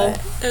little.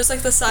 It was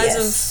like the size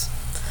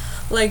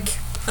of like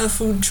a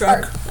food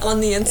truck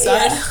on the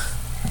inside.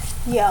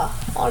 Yeah,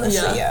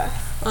 honestly,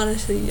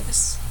 Honestly,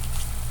 yes.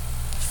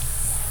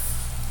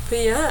 But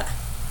yeah.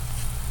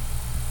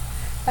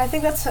 I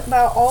think that's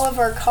about all of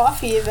our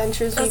coffee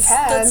adventures we've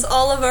had. That's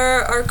all of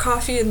our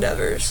coffee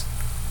endeavors.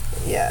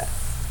 Yeah.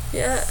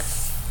 Yeah.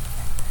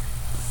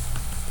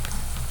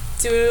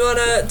 Do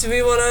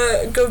we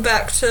wanna go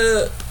back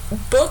to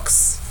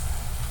books?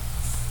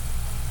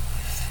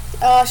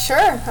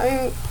 Sure. I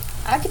mean,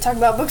 I could talk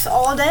about books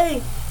all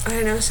day.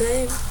 I know,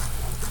 same.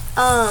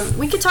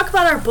 We could talk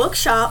about our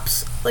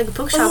bookshops, like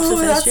bookshops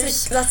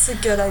adventures. That's a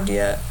good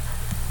idea.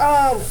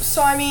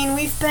 So I mean,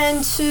 we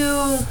went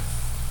to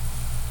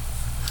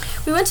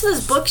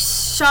this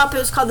bookshop. It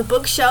was called the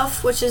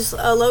Bookshelf, which is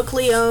a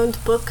locally owned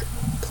book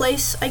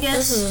place, I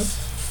guess.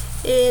 Mm-hmm.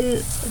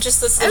 In just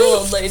this little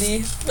old lady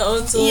that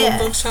owns a little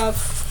bookshop.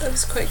 That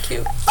was quite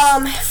cute.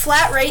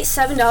 Flat rate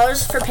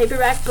 $7 for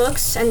paperback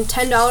books and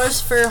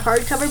 $10 for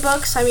hardcover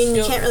books. I mean,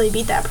 you can't really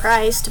beat that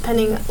price.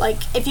 Depending,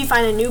 like, if you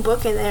find a new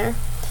book in there,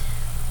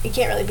 you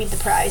can't really beat the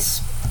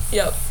price.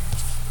 Yep.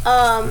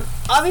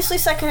 Obviously,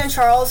 Secondhand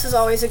Charles is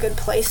always a good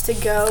place to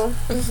go.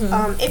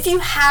 Mm-hmm. If you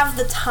have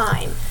the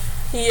time.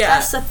 Yeah.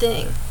 That's the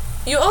thing.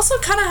 You also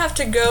kind of have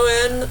to go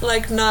in,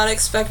 like, not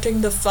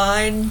expecting to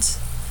find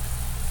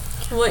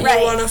what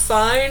you want to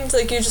find.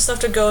 Like, you just have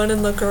to go in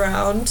and look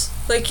around.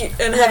 Like,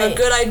 and have a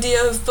good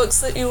idea of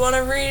books that you want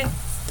to read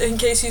in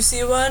case you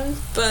see one.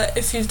 But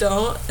if you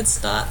don't,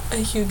 it's not a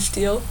huge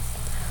deal.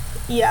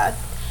 Yeah.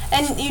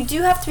 And you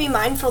do have to be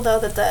mindful, though,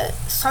 that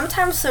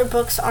sometimes their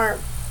books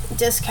aren't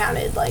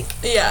discounted. Like,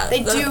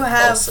 they do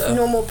have also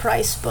normal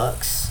price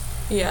books.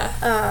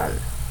 Yeah.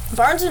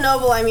 Barnes &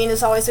 Noble, I mean,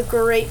 is always a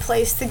great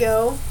place to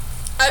go.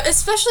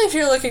 Especially if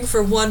you're looking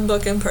for one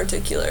book in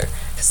particular.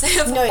 Because they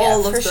have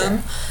all of them.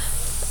 Sure.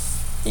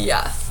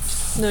 Yeah.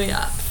 No,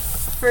 yeah.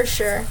 For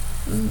sure.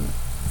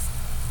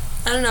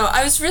 I don't know.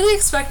 I was really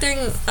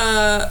expecting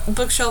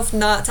Bookshelf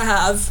not to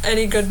have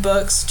any good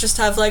books. Just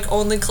have, like,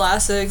 only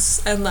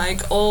classics and,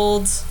 like,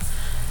 old,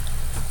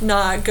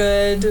 not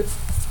good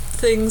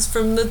things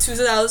from the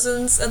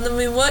 2000s. And then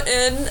we went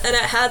in and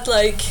it had,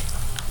 like,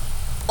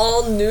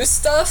 all new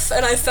stuff,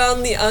 and I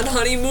found the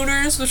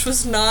Unhoneymooners, which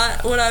was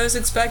not what I was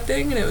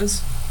expecting, and it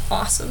was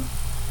awesome.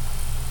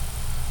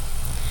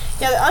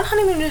 Yeah, the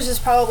Unhoneymooners is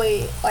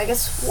probably, like,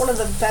 it's one of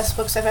the best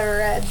books I've ever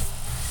read.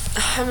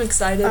 I'm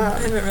excited. I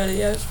haven't read it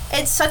yet.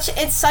 It's such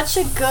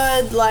a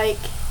good, like,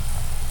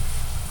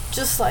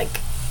 just,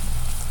 like,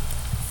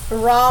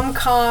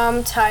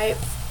 rom-com type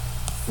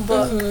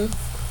book.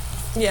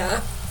 Mm-hmm.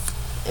 Yeah.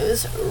 It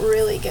was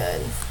really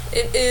good.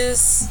 It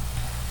is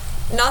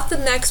not the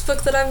next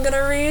book that I'm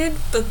gonna read,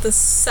 but the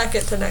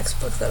second to next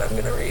book that I'm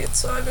gonna read,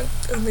 so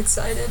I'm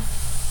excited.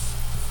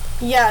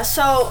 Yeah,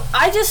 so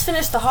I just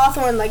finished the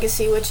Hawthorne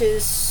Legacy, which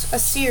is a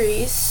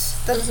series.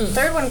 The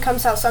third one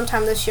comes out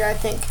sometime this year, I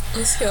think.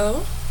 Let's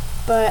go.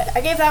 But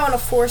I gave that one a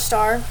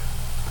 4-star.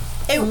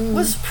 It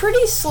was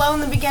pretty slow in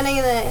the beginning,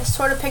 and then it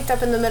sort of picked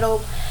up in the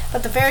middle,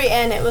 but the very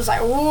end, it was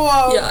like,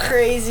 whoa,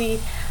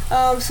 crazy.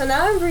 So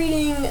now I'm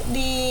reading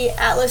the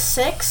Atlas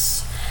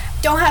 6.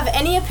 Don't have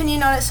any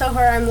opinion on it so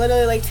far. I'm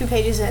literally like 2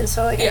 pages in,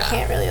 so like I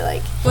can't really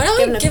like. Why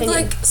don't we give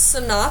like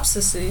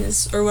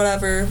synopsises or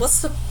whatever?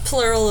 What's the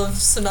plural of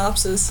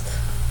synopsis?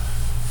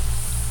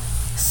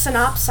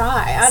 Synopsi.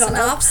 I don't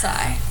know.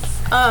 Synopsi.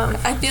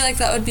 I feel like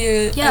that would be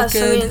a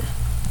good.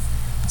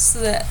 So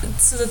that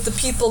the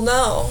people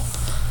know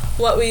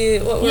what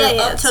we're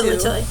up to.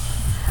 Totally.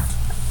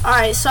 All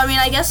right, so I mean,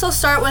 I guess I'll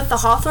start with the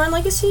Hawthorne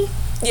Legacy.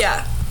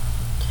 Yeah.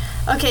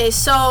 Okay,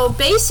 so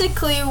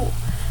basically,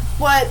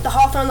 what the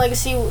Hawthorne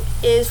Legacy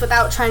is,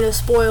 without trying to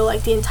spoil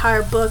like the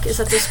entire book, is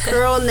that this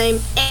girl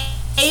named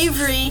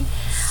Avery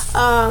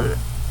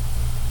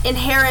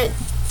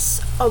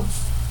inherits a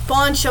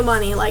bunch of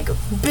money, like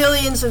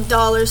billions of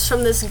dollars,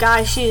 from this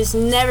guy she has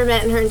never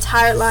met in her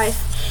entire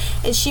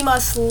life, and she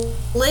must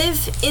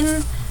live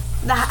in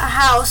the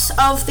house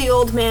of the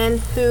old man,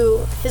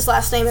 who his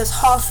last name is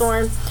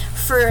Hawthorne,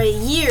 for a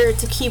year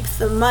to keep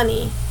the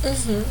money,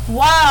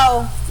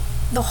 while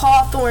the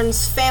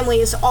Hawthorne's family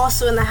is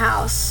also in the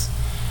house.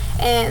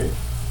 And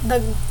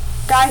the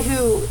guy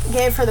who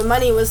gave her the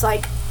money was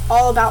like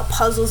all about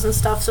puzzles and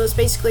stuff, so it's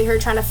basically her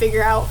trying to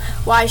figure out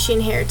why she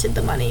inherited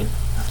the money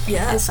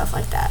and stuff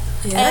like that.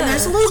 And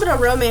there's a little bit of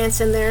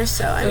romance in there,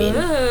 so I mean,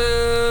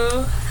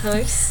 how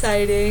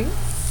exciting.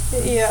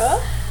 Yeah,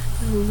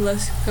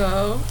 let's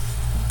go.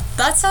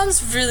 That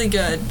sounds really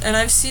good, and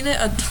I've seen it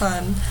a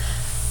ton,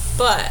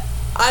 but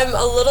I'm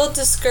a little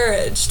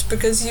discouraged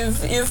because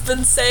you've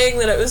been saying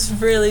that it was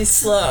really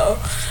slow.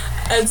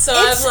 And so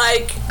I'm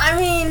like, I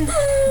mean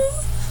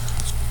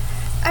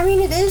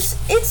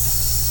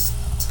it's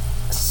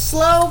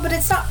slow, but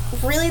it's not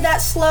really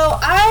that slow.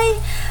 I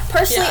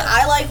personally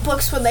I like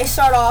books when they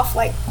start off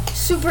like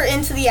super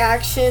into the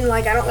action,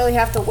 like I don't really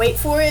have to wait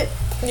for it.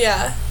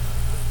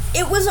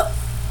 It was a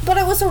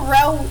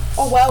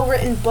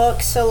well-written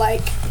book, so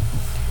like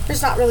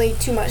there's not really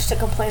too much to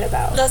complain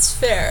about. That's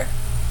fair.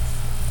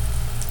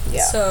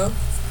 Yeah. So,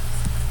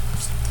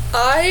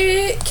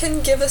 I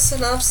can give a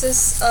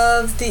synopsis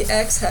of the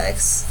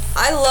X-Hex.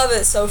 I love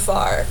it so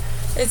far.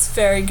 It's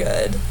very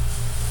good.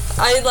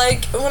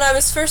 When I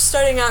was first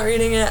starting out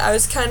reading it, I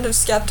was kind of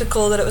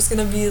skeptical that it was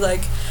going to be,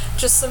 like,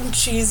 just some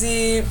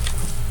cheesy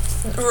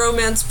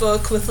romance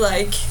book with,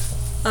 like,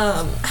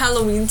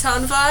 Halloween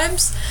Town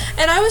vibes.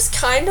 And I was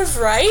kind of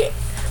right,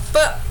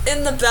 but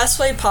in the best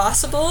way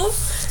possible.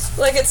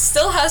 Like, it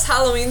still has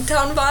Halloween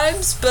Town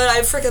vibes, but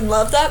I freaking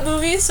love that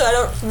movie, so I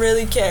don't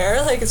really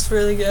care. Like, it's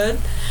really good.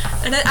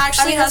 And it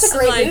actually has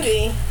some, like,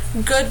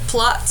 good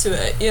plot to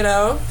it, you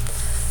know?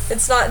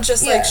 It's not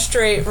just, like,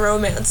 straight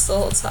romance the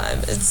whole time.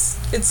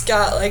 It's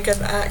got, like,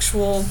 an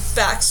actual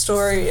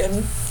backstory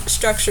and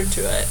structure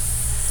to it.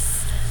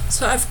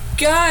 So I've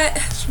got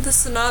the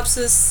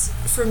synopsis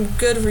from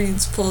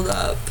Goodreads pulled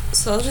up,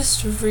 so I'll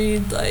just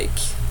read, like,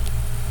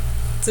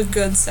 the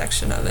good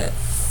section of it.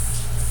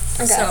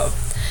 Okay. So,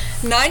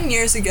 9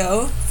 years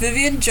ago,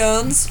 Vivian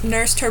Jones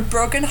nursed her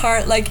broken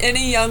heart like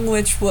any young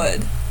witch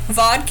would.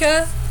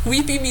 Vodka,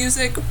 weepy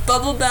music,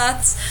 bubble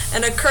baths,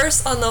 and a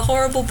curse on the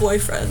horrible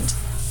boyfriend.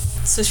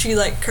 So she,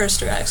 like,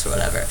 cursed her ex or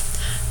whatever.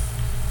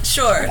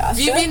 Sure, gotcha.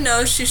 Vivi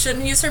knows she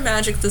shouldn't use her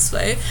magic this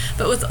way,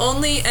 but with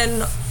only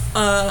an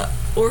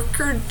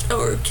orchard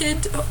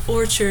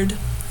hayride,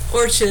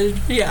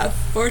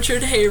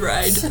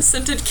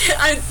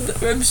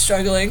 I'm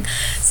struggling,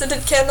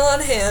 scented candle on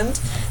hand,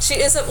 she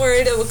isn't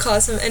worried it will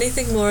cause him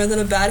anything more than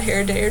a bad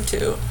hair day or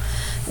two.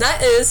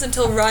 That is,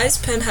 until Rise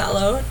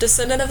Penhallow,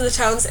 descendant of the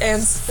town's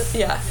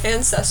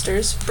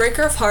ancestors,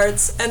 breaker of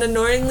hearts, and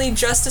annoyingly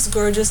just as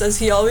gorgeous as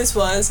he always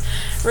was,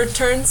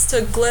 returns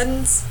to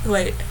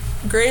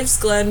Graves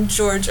Glen,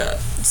 Georgia.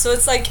 So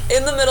it's, like,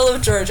 in the middle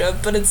of Georgia,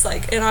 but it's,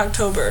 like, in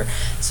October,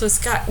 so it's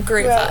got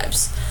great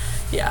vibes.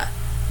 Yeah.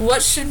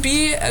 What should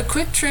be a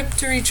quick trip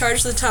to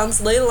recharge the town's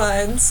ley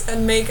lines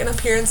and make an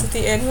appearance at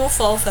the annual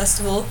fall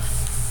festival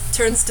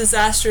turns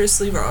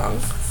disastrously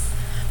wrong.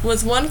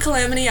 With one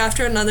calamity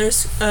after another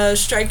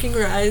striking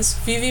rise,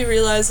 Vivi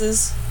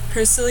realizes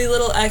her silly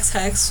little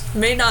X-Hex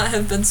may not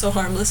have been so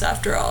harmless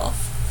after all.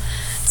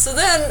 So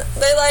then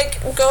they, like,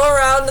 go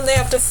around and they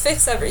have to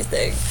fix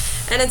everything.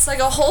 And it's, like,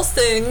 a whole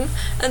thing.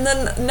 And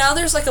then now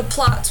there's, like, a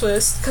plot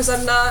twist, because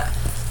I'm not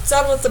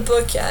done with the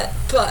book yet.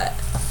 But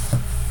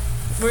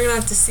we're gonna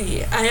have to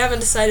see. I haven't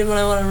decided when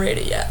I want to rate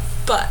it yet.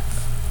 But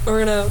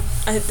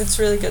it's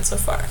really good so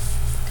far.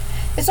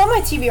 It's on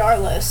my TBR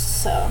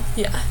list, so...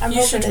 Yeah,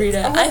 you should read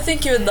it. I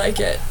think you would like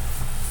it.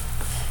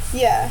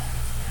 Yeah.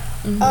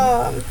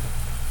 Mm-hmm.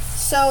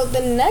 So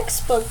the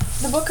next book,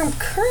 the book I'm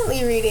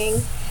currently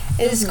reading,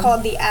 is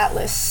called The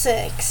Atlas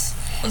 6.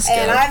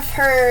 And I've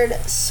heard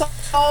so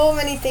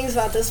many things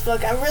about this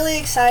book. I'm really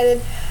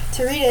excited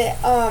to read it.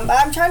 But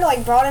I'm trying to,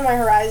 like, broaden my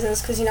horizons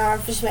because, you know,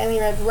 I've just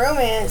mainly read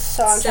romance,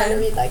 so I'm trying to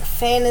read, like,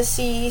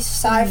 fantasy,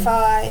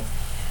 sci-fi,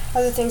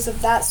 other things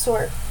of that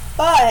sort.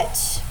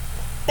 But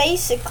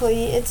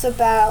basically, it's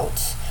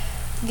about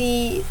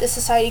the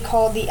society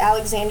called the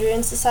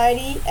Alexandrian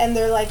Society, and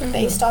they're, like,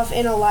 based off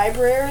in a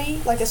library,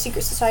 like a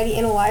secret society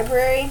in a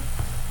library,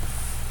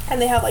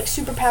 and they have, like,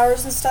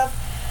 superpowers and stuff.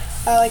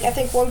 Like, I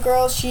think one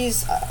girl,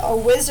 she's a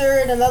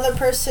wizard, another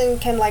person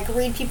can, like,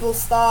 read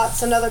people's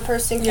thoughts, another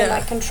person can,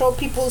 like, control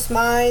people's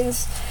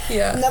minds,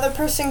 another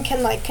person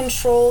can, like,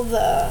 control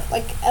the,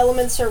 like,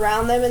 elements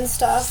around them and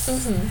stuff.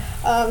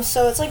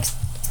 So it's, like,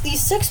 these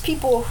 6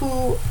 people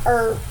who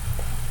are,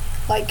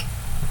 like,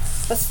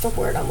 what's the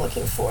word I'm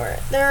looking for?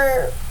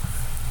 They're,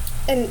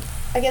 and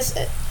I guess,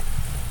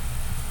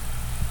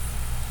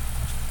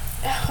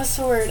 what's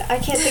the word? I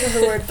can't think of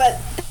the word,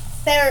 but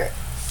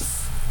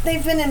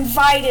they've been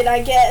invited,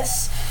 I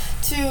guess,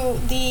 to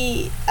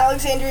the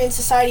Alexandrian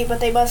Society, but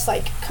they must,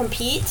 like,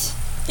 compete.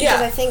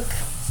 Because I think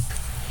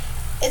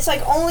it's,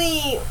 like,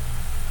 only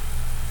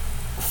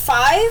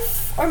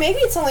 5, or maybe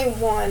it's only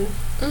 1.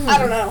 I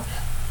don't know.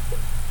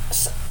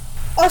 So,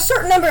 a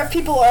certain number of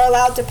people are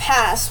allowed to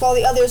pass while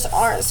the others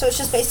aren't, so it's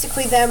just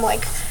basically them,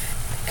 like,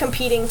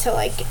 competing to,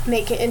 like,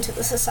 make it into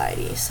the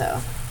society,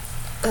 so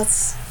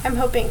I'm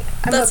hoping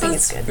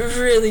it's good.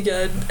 Really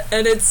good,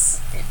 and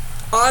it's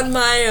on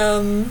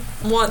my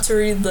want to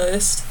read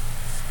list,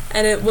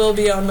 and it will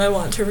be on my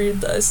want to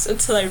read list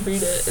until I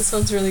read it. It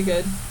sounds really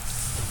good.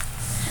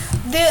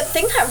 The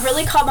thing that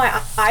really caught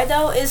my eye,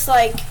 though, is,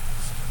 like,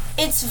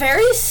 it's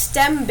very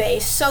STEM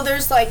based, so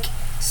there's, like,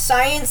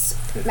 science,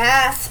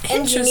 math,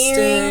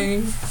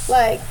 engineering,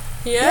 like,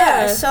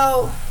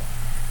 so,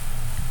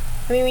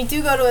 I mean, we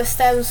do go to a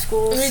STEM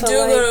school.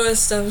 Go to a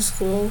STEM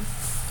school.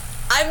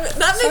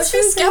 That makes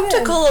me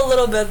skeptical a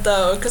little bit,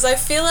 though, because I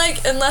feel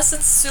like unless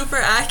it's super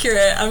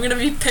accurate, I'm gonna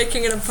be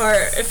picking it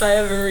apart if I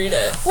ever read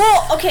it.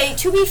 Well, okay,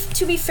 to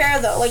be fair,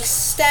 though, like,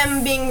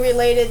 STEM being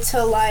related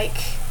to, like,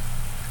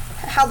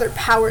 how their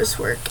powers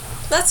work.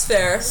 That's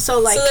fair. So,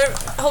 like,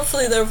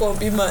 hopefully there won't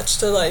be much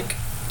to, like,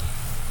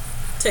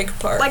 take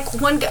apart. Like,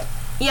 one guy,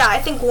 I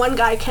think one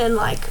guy can,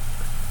 like,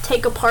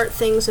 take apart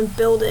things and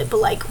build it, but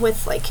like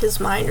with like his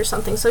mind or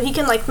something, so he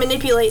can like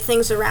manipulate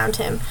things around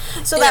him.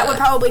 So that would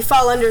probably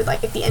fall under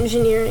like the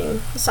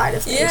engineering side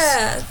of things.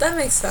 Yeah, that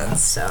makes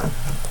sense. So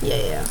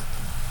yeah,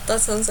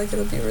 that sounds like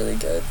it'll be really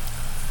good.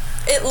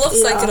 It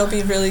looks like it'll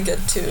be really good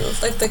too,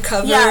 like the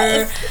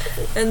cover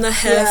and the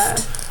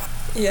heft.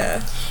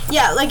 Yeah,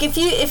 like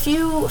if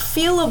you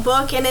feel a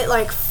book and it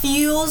like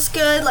feels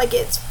good, like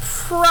it's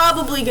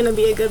probably gonna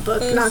be a good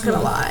book. Not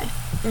gonna lie.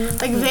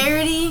 Like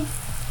Verity,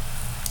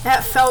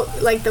 that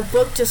felt like the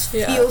book just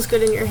feels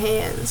good in your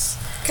hands.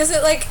 Because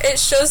it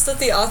shows that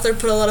the author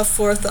put a lot of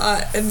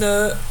forethought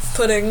into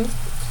putting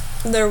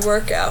their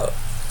work out,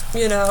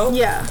 you know?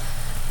 Yeah.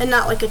 And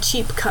not like a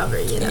cheap cover,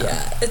 you know?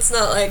 Yeah. It's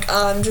not like,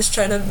 I'm just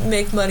trying to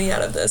make money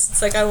out of this.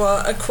 It's like, I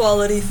want a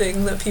quality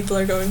thing that people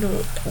are going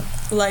to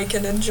like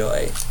and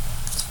enjoy.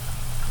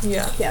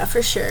 Yeah. Yeah,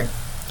 for sure.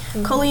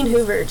 Colleen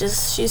Hoover,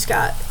 she's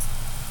got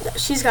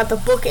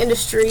the book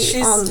industry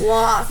on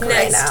lock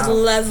right now. Next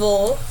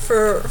level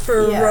for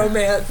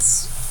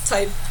romance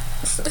type.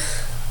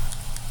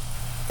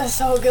 That's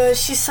so good.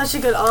 She's such a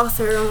good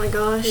author. Oh my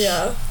gosh.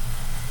 Yeah.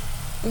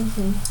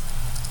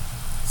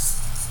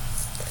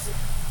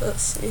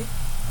 Let's see.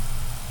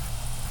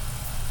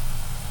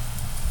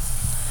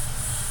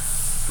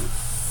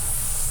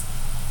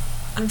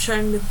 I'm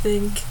trying to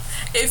think.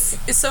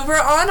 So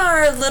we're on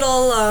our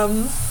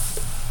little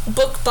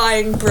book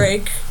buying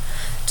break,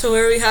 to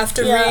where we have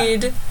to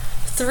read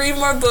 3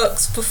 more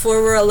books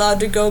before we're allowed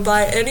to go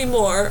buy any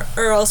more,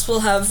 or else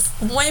we'll have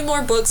way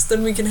more books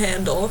than we can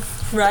handle,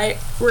 right?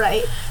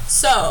 Right.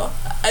 So,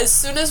 as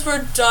soon as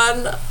we're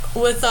done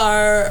with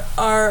our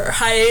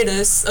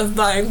hiatus of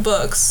buying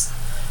books,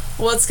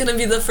 what's going to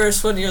be the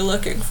first one you're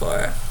looking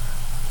for?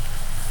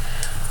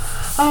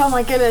 Oh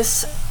my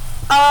goodness.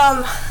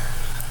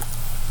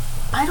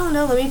 I don't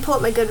know. Let me pull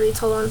up my Goodreads.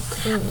 Hold on.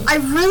 I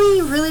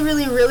really, really,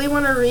 really, really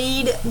want to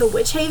read The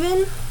Witch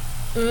Haven.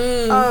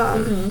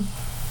 So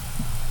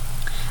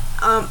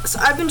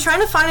I've been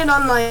trying to find it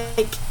on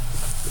like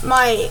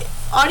my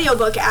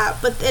audiobook app,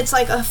 but it's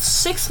like a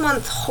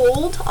 6-month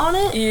hold on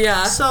it.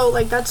 Yeah. So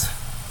like that's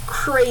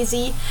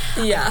crazy.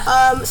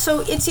 Yeah.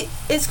 So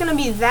it's gonna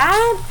be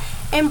that,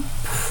 and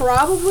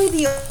probably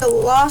the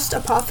Lost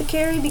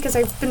Apothecary, because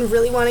I've been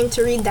really wanting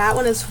to read that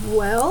one as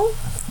well.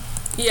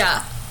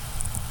 Yeah.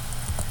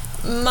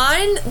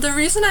 Mine, the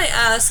reason I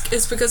ask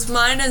is because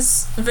mine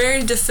is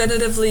very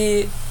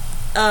definitively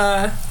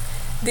The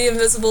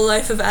Invisible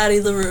Life of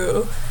Addie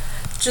LaRue.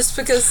 Just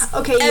because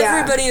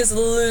everybody is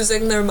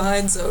losing their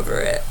minds over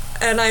it.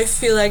 And I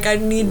feel like I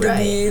need to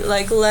be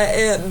like let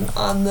in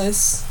on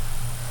this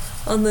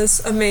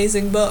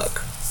amazing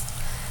book.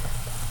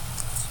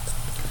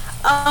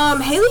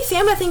 Haley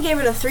Pham, I think, gave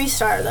it a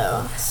 3-star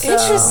though. So.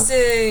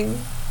 Interesting.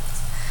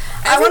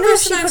 I wonder if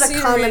she put a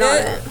comment on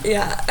it.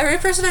 Yeah, every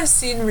person I've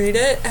seen read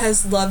it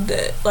has loved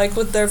it, like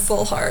with their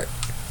full heart.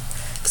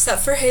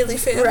 Except for Haley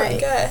Pham, I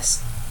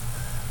guess.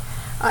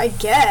 I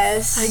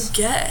guess.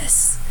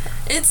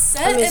 It's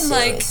set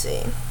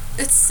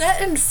it's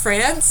set in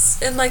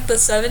France in like the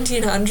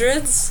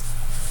 1700s.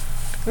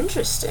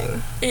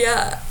 Interesting.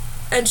 Yeah.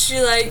 And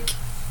she like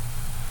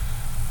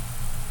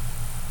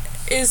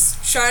is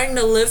trying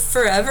to live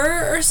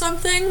forever or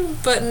something,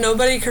 but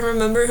nobody can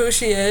remember who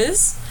she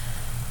is.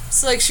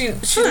 So like she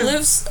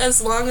lives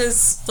as long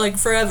as like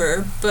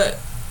forever, but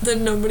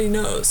then nobody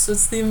knows. So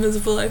it's The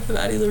Invisible Life of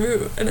Addie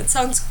LaRue, and it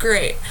sounds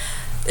great.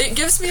 It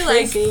gives me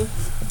like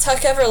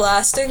Tuck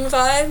Everlasting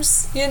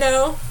vibes, you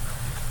know?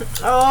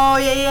 Oh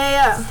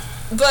yeah.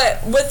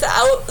 But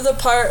without the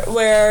part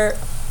where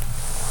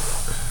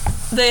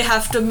they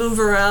have to move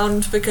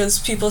around because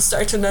people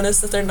start to notice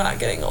that they're not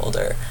getting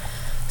older.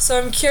 So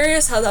I'm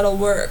curious how that'll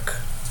work.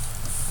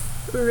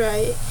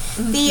 Right.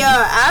 The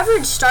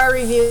average star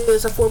review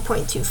is a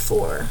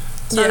 4.24.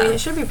 So I mean, it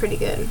should be pretty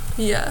good.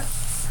 Yeah.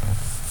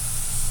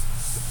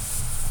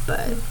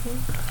 But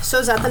so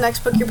is that the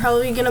next book you're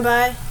probably gonna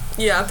buy?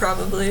 Yeah,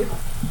 probably.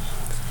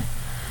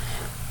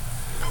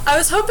 I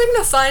was hoping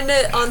to find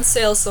it on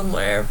sale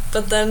somewhere,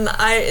 but then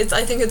I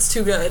think it's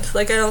too good.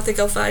 Like I don't think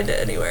I'll find it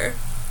anywhere.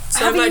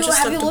 So I might just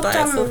have to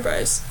buy it full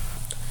price.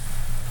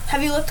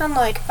 Have you looked on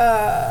like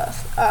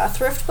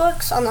thrift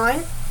books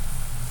online?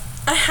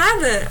 I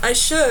haven't. I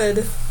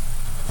should.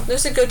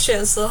 There's a good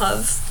chance they'll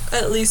have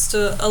at least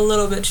a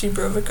little bit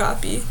cheaper of a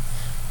copy.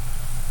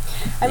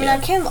 I mean, I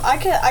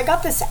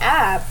got this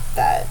app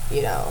that,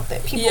 you know,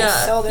 that people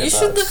sell their books. You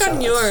should look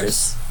on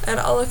yours, and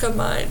I'll look on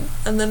mine,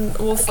 and then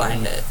we'll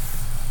find it.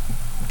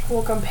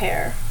 We'll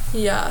compare.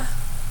 Yeah.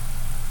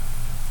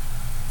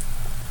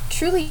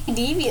 Truly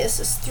Devious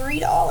is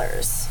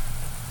 $3.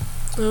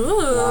 Ooh.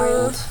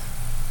 Wild.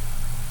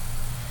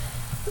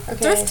 Okay,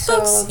 thrift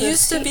books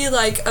used to be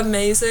like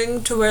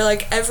amazing, to where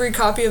like every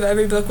copy of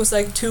every book was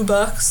like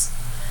 $2,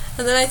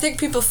 and then I think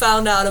people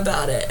found out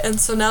about it, and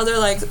so now they're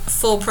like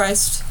full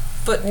priced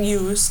but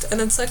used,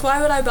 and it's like, why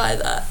would I buy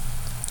that?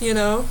 You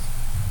know?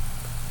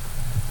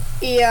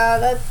 Yeah,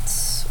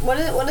 that's what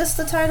is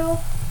the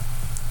title?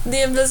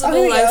 The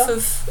Invisible Life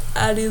of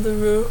Addie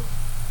LaRue.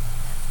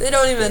 They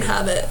don't even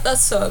have it.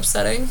 That's so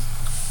upsetting.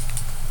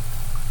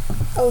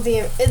 Oh,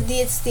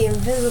 it's the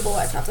invisible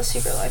life, not the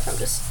secret life. I'm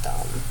just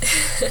dumb.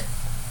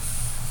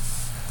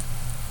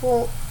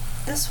 Well,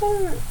 this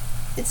one,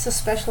 it's a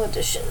special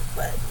edition,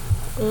 but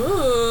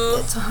ooh,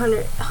 it's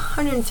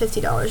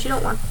 $150. You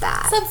don't want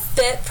that. It's a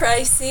bit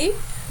pricey.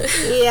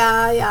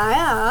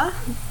 Yeah.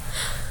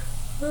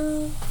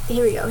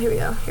 Here we go. Here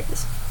it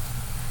is.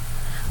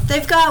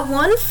 They've got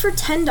one for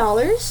 $10.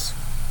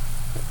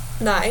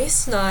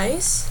 Nice.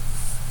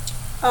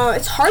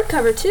 It's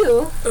hardcover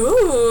too.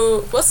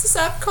 Ooh, what's this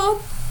app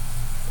called?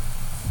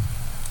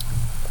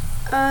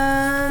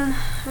 I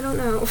don't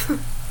know.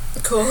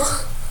 Cool.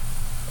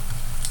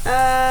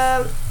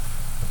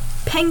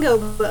 Pango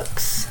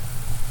books.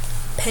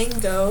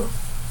 Pango.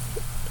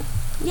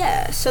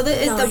 Yeah, so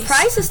the Nice.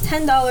 price is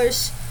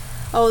 $10.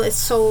 Oh, it's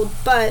sold,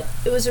 but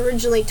it was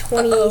originally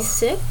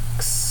 $26.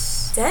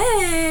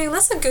 Dang,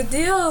 that's a good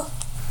deal.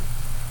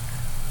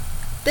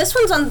 This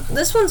one's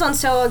on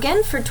sale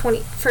again for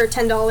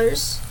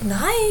 $10.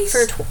 Nice.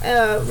 For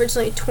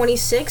originally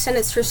 $26, and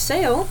it's for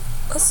sale.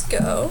 Let's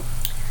go.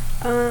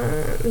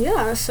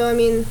 Yeah. So I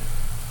mean,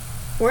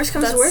 worst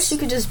comes to worst, you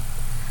could just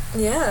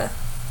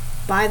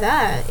buy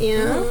that. You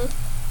know. Mm-hmm.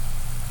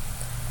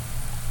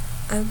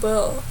 I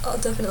will. I'll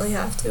definitely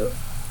have to.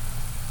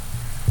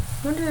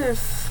 I wonder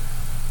if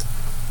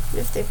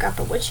they've got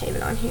the Witch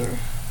Haven on here.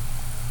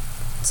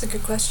 It's a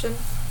good question.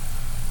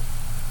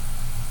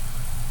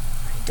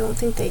 I don't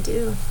think they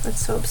do. That's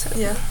so upsetting.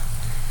 Yeah.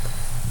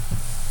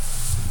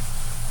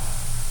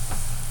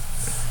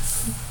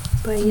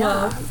 But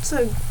yeah, Wow.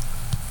 So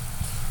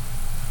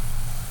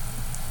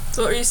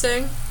what were you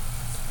saying?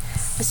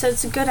 I said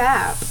it's a good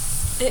app.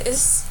 It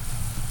is.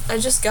 I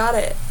just got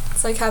it.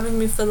 It's like having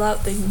me fill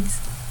out things.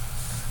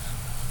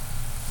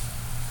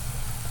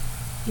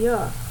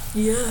 Yeah.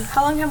 Yeah.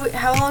 How long have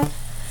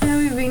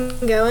we been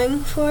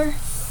going for?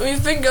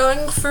 We've been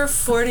going for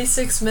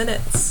 46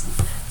 minutes.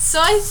 So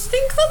I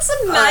think that's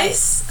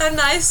a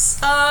nice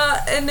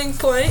ending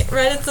point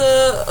right at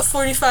the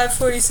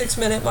 45-46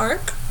 minute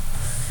mark.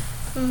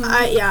 Mm-hmm.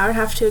 I would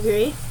have to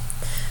agree.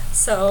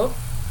 So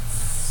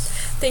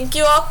thank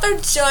you all for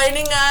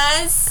joining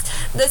us.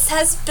 This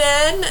has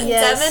been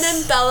Devin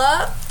and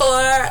Bella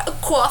for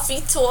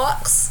Cawfee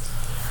Tawlks.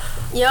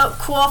 Yep,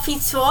 Cawfee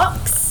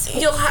Tawlks.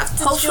 You'll have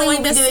to Hopefully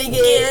join we'll us be doing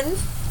again.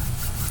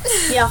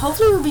 Yeah,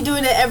 hopefully we'll be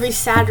doing it every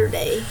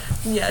Saturday.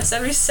 Yes,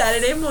 every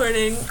Saturday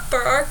morning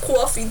for our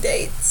coffee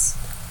dates.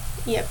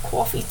 Yep,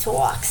 Cawfee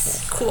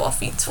Tawlks.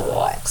 Cawfee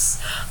Tawlks.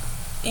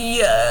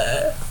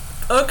 Yeah.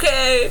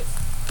 Okay.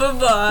 Bye-bye.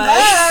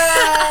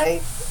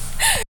 Bye.